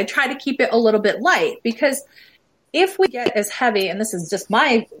anecdotes. I try to keep it a little bit light, because if we get as heavy, and this is just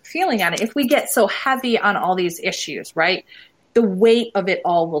my feeling on it, if we get so heavy on all these issues, right, the weight of it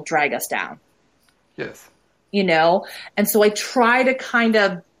all will drag us down. Yes. And so I try to kind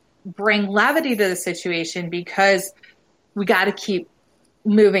of bring levity to the situation, because we got to keep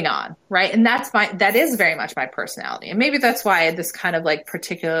moving on. Right. And that is very much my personality. And maybe that's why this kind of like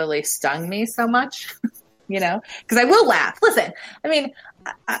particularly stung me so much, because I will laugh. Listen, I mean,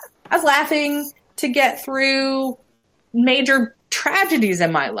 I was laughing to get through major tragedies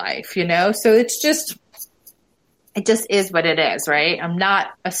in my life, so it just is what it is. Right. I'm not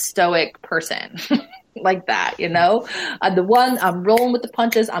a stoic person. Like that, I'm the one, I'm rolling with the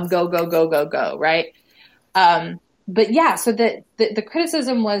punches. I'm go, right? But yeah, so the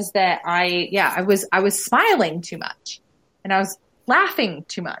criticism was that I was smiling too much, and I was laughing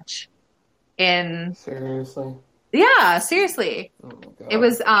too much. And seriously? Yeah, seriously. Oh my God. It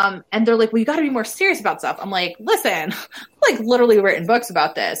was, and they're like, well, you got to be more serious about stuff. I'm like, listen, I've literally written books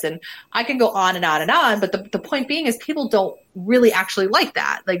about this, and I can go on and on and on. But the point being is, people don't really actually like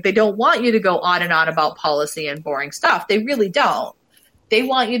that. Like, they don't want you to go on and on about policy and boring stuff. They really don't. They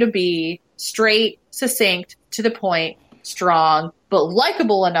want you to be straight, succinct, to the point, strong, but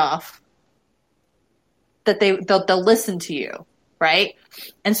likable enough that they'll listen to you. Right.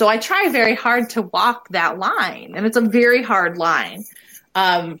 And so I try very hard to walk that line, and it's a very hard line.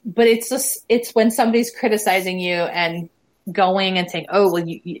 But it's when somebody's criticizing you and going and saying, oh, well,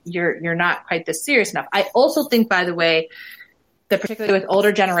 you're not quite this serious enough. I also think, by the way, that particularly with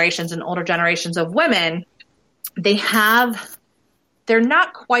older generations and older generations of women, they're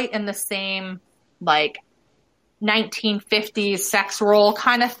not quite in the same, 1950s sex role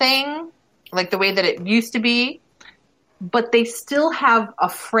kind of thing, like the way that it used to be. But they still have a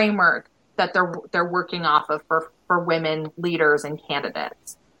framework that they're working off of for women leaders and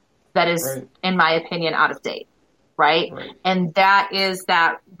candidates that is, right, in my opinion, out of date, right? And that is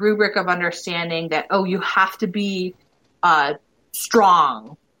that rubric of understanding that, oh, you have to be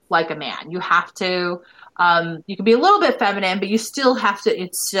strong like a man. You have to, you can be a little bit feminine, but you still have to,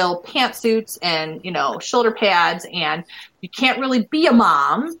 it's still pantsuits and, shoulder pads, and you can't really be a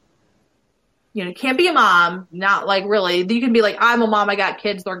mom. You can't be a mom, not really. You can be like, I'm a mom, I got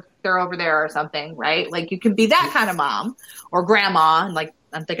kids, they're over there or something, right? You can be that kind of mom or grandma. And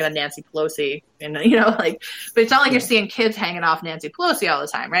I'm thinking of Nancy Pelosi, and but it's not like you're seeing kids hanging off Nancy Pelosi all the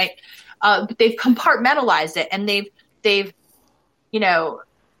time, right? But they've compartmentalized it, and they've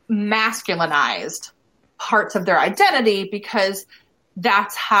masculinized parts of their identity, because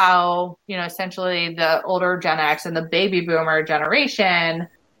that's how, essentially the older Gen X and the baby boomer generation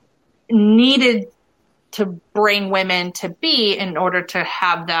needed to bring women to be in order to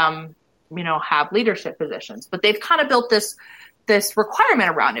have them, have leadership positions. But they've kind of built this this requirement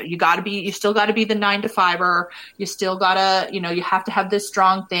around it. You still got to be the 9 to 5er. You still got to, you have to have this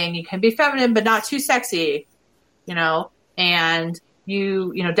strong thing. You can be feminine, but not too sexy, and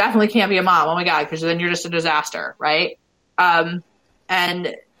you definitely can't be a mom. Oh my God. Cause then you're just a disaster. Right. But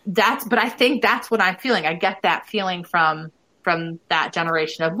I think that's what I'm feeling. I get that feeling from that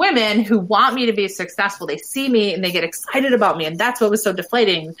generation of women who want me to be successful. They see me and they get excited about me. And that's what was so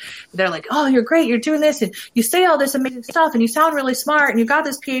deflating. They're like, oh, you're great. You're doing this and you say all this amazing stuff and you sound really smart and you got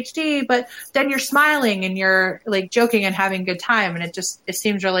this PhD, but then you're smiling and you're like joking and having a good time. And it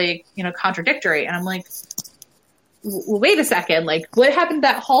seems really, contradictory. And I'm like, well, wait a second. Like what happened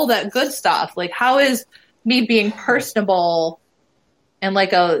to that good stuff? Like how is me being personable and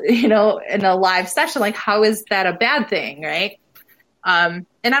like in a live session, like how is that a bad thing? Right. And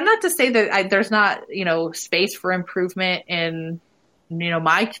I'm not to say that there's not, space for improvement in,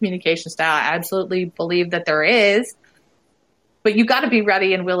 my communication style. I absolutely believe that there is, but you got to be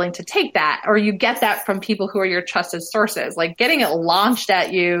ready and willing to take that, or you get that from people who are your trusted sources, like getting it launched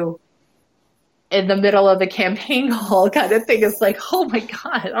at you in the middle of a campaign call kind of thing. Is like, oh my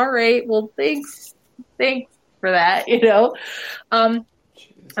God. All right. Well, thanks for that,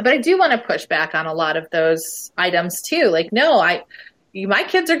 but I do want to push back on a lot of those items too. Like, no, my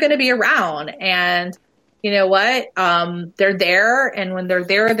kids are going to be around, and you know what? They're there, and when they're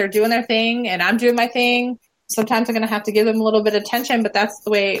there, they're doing their thing, and I'm doing my thing. Sometimes I'm going to have to give them a little bit of attention, but that's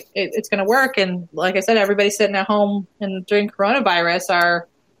the way it's going to work. And like I said, everybody sitting at home and during coronavirus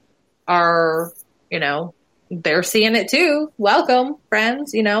are they're seeing it too. Welcome,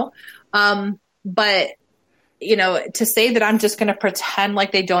 friends. But. To say that I'm just going to pretend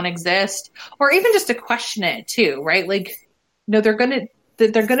like they don't exist, or even just to question it too, right? Like, they're going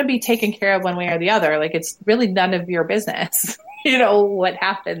to be taken care of one way or the other. Like, it's really none of your business, what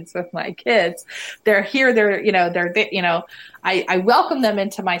happens with my kids. They're here. I welcome them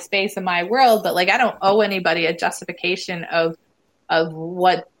into my space and my world, but like, I don't owe anybody a justification of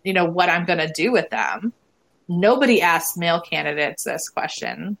what, what I'm going to do with them. Nobody asks male candidates this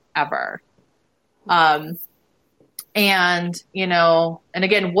question ever. And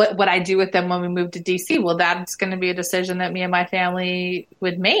again, what I do with them when we move to DC, well, that's going to be a decision that me and my family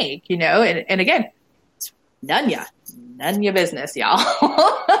would make, and again, it's none your business, y'all.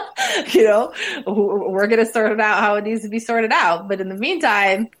 We're going to sort it out how it needs to be sorted out. But in the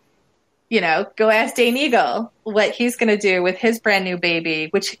meantime, go ask Dane Eagle what he's going to do with his brand new baby,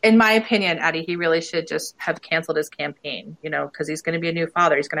 which in my opinion, Eddie, he really should just have canceled his campaign, because he's going to be a new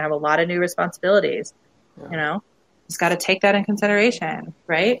father. He's going to have a lot of new responsibilities, He's got to take that in consideration,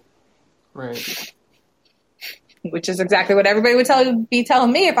 right? Right. Which is exactly what everybody would be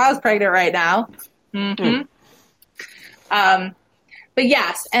telling me if I was pregnant right now. Mm-hmm. But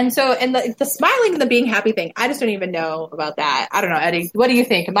yes, and the smiling and the being happy thing, I just don't even know about that. I don't know, Eddie. What do you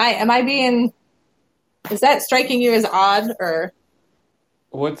think? Is that striking you as odd, or?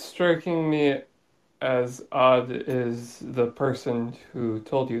 What's striking me as odd is the person who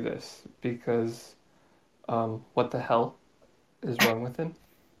told you this, because. What the hell is wrong with him?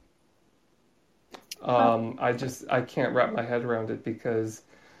 I can't wrap my head around it, because,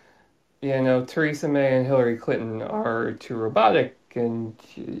 Theresa May and Hillary Clinton are too robotic, and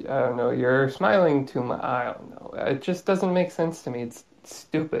I don't know, you're smiling too much. I don't know. It just doesn't make sense to me. It's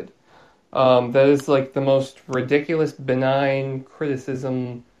stupid. That is like the most ridiculous, benign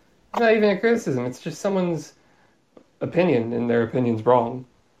criticism. It's not even a criticism. It's just someone's opinion, and their opinion's wrong.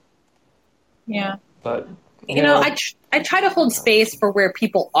 Yeah. But I try to hold space for where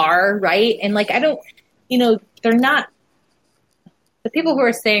people are, right? And like, I don't, they're not, the people who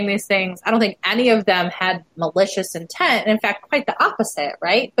are saying these things, I don't think any of them had malicious intent. And in fact, quite the opposite,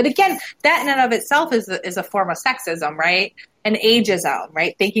 right? But again, that in and of itself is a form of sexism, right? And ageism,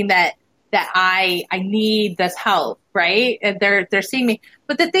 right? Thinking that I need this help, right? And they're seeing me.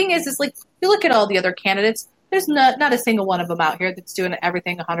 But the thing is like, you look at all the other candidates, there's not a single one of them out here that's doing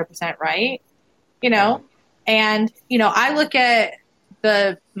everything 100% right. And, I look at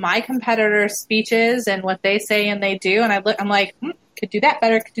my competitors' speeches and what they say and they do, and I'm like, could do that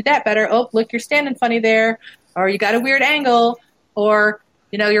better. Oh, look, you're standing funny there, or you got a weird angle, or,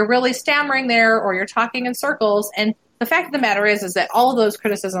 you're really stammering there, or you're talking in circles. And the fact of the matter is that all of those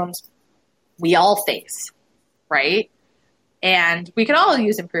criticisms we all face, right? And we can all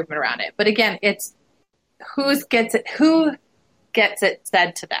use improvement around it. But again, it's who gets it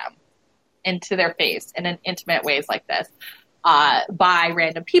said to them into their face in an intimate ways like this by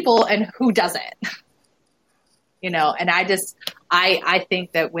random people, and who doesn't, and I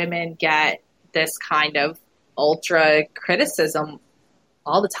think that women get this kind of ultra criticism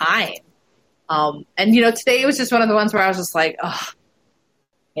all the time. And, today was just one of the ones where I was just like, oh,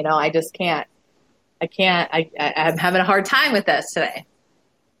 I just can't. I'm having a hard time with this today.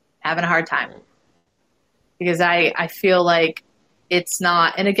 Having a hard time. Because I feel like it's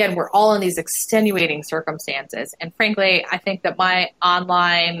not, and again, we're all in these extenuating circumstances. And frankly, I think that my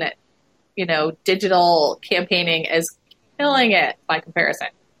online, digital campaigning is killing it by comparison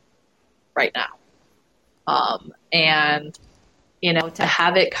right now. And, to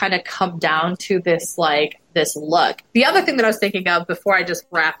have it kind of come down to this look. The other thing that I was thinking of before I just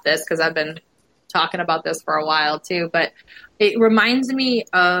wrap this, because I've been talking about this for a while too, but it reminds me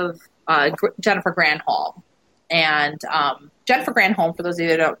of Jennifer Granholm. And Jennifer Granholm, for those of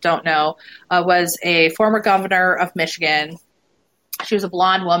you that don't know, was a former governor of Michigan. She was a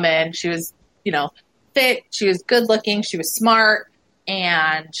blonde woman. She was, fit. She was good looking. She was smart,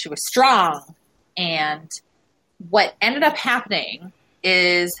 and she was strong. And what ended up happening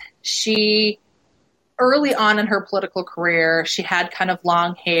is she, early on in her political career, she had kind of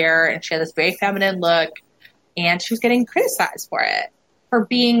long hair, and she had this very feminine look, and she was getting criticized for it, for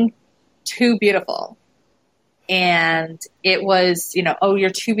being too beautiful. And it was, oh,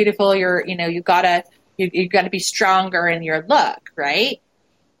 you're too beautiful. You gotta be stronger in your look. Right.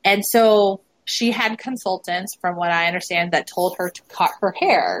 And so she had consultants, from what I understand, that told her to cut her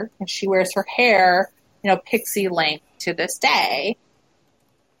hair, and she wears her hair, pixie length to this day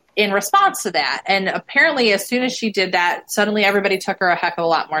in response to that. And apparently as soon as she did that, suddenly everybody took her a heck of a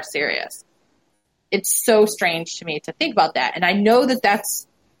lot more serious. It's so strange to me to think about that. And I know that that's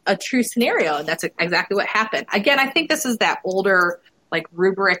a true scenario, and that's exactly what happened. Again, I think this is that older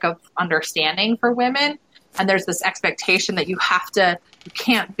rubric of understanding for women, and there's this expectation that you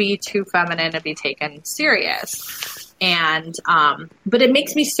can't be too feminine to be taken serious. And but it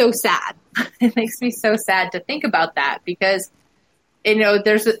makes me so sad. It makes me so sad to think about that, because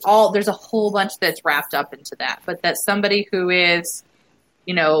there's a whole bunch that's wrapped up into that, but that somebody who is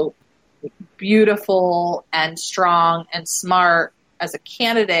beautiful and strong and smart as a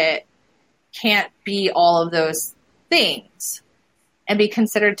candidate can't be all of those things and be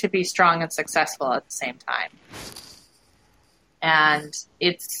considered to be strong and successful at the same time. And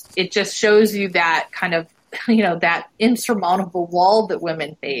it just shows you that kind of, that insurmountable wall that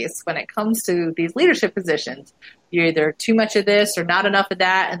women face when it comes to these leadership positions. You're either too much of this or not enough of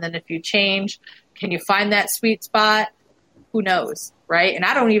that. And then if you change, can you find that sweet spot? Who knows? Right. And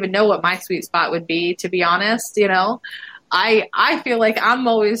I don't even know what my sweet spot would be, to be honest. I feel like I'm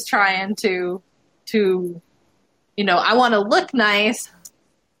always trying to I want to look nice,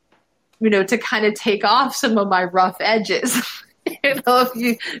 to kind of take off some of my rough edges.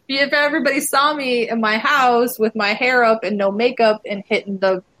 If everybody saw me in my house with my hair up and no makeup and hitting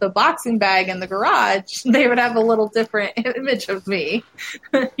the boxing bag in the garage, they would have a little different image of me.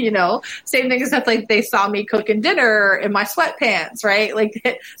 Same thing as if they saw me cooking dinner in my sweatpants, right?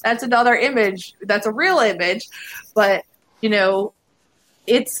 That's another image. That's a real image. But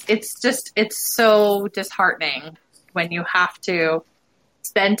it's so disheartening when you have to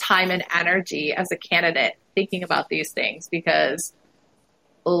spend time and energy as a candidate thinking about these things, because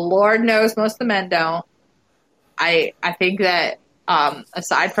Lord knows most of the men don't. I think that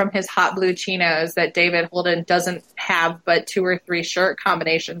aside from his hot blue chinos that David Holden doesn't have but 2 or 3 shirt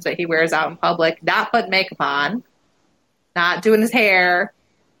combinations that he wears out in public, not putting makeup on, not doing his hair,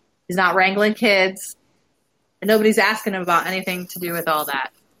 he's not wrangling kids, and nobody's asking him about anything to do with all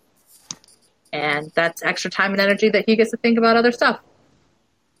that. And that's extra time and energy that he gets to think about other stuff.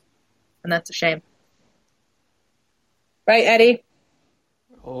 And that's a shame. Right, Eddie?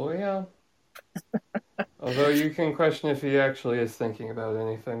 Oh, yeah. Although you can question if he actually is thinking about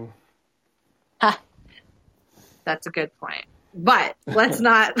anything. That's a good point. But let's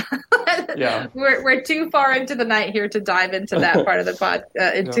not. Yeah. We're too far into the night here to dive into that part of the pod,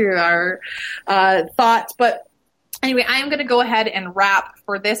 into our thoughts. But anyway, I am going to go ahead and wrap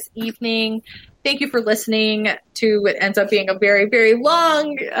for this evening. Thank you for listening to what ends up being a very, very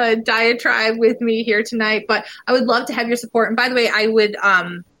long diatribe with me here tonight. But I would love to have your support. And by the way, I would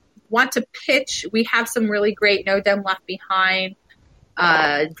want to pitch. We have some really great No Dem Left Behind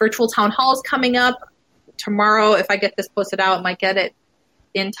virtual town halls coming up tomorrow. If I get this posted out, I might get it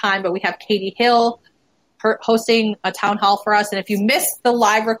in time. But we have Katie Hill hosting a town hall for us. And if you missed the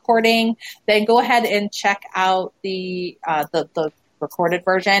live recording, then go ahead and check out the recorded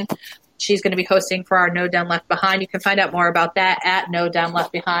version. She's going to be hosting for our No Dem Left Behind. You can find out more about that at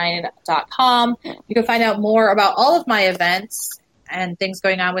nodemleftbehind.com. You can find out more about all of my events and things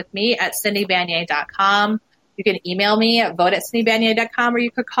going on with me at cindybanier.com. You can email me at vote@cindybanier.com, or you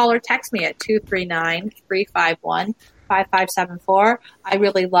could call or text me at 239-351-5685. 5574. I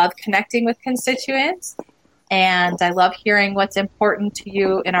really love connecting with constituents, and I love hearing what's important to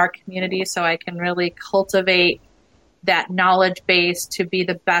you in our community so I can really cultivate that knowledge base to be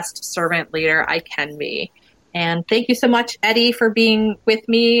the best servant leader I can be. And thank you so much, Eddie, for being with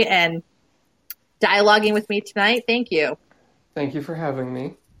me and dialoguing with me tonight. Thank you. Thank you for having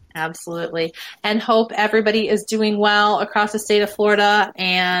me. Absolutely. And hope everybody is doing well across the state of Florida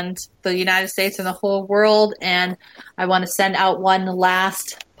and the United States and the whole world. And I want to send out one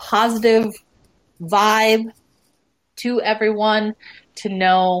last positive vibe to everyone to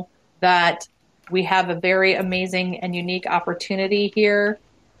know that we have a very amazing and unique opportunity here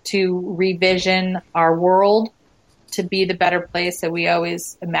to revision our world to be the better place that we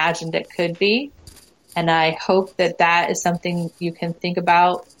always imagined it could be. And I hope that that is something you can think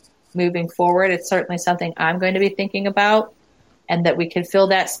about moving forward. It's certainly something I'm going to be thinking about, and that we can fill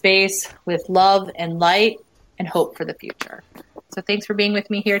that space with love and light and hope for the future. So thanks for being with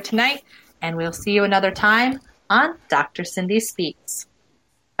me here tonight, and we'll see you another time on Dr. Cindy Speaks.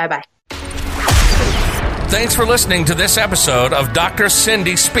 Bye-bye. Thanks for listening to this episode of Dr.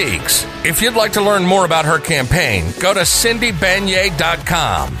 Cindy Speaks. If you'd like to learn more about her campaign, go to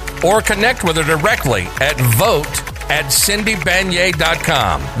cindybanier.com or connect with her directly at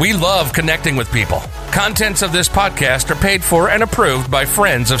vote@cindybanier.com. We love connecting with people. Contents of this podcast are paid for and approved by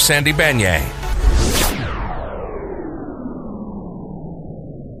friends of Cindy Banier.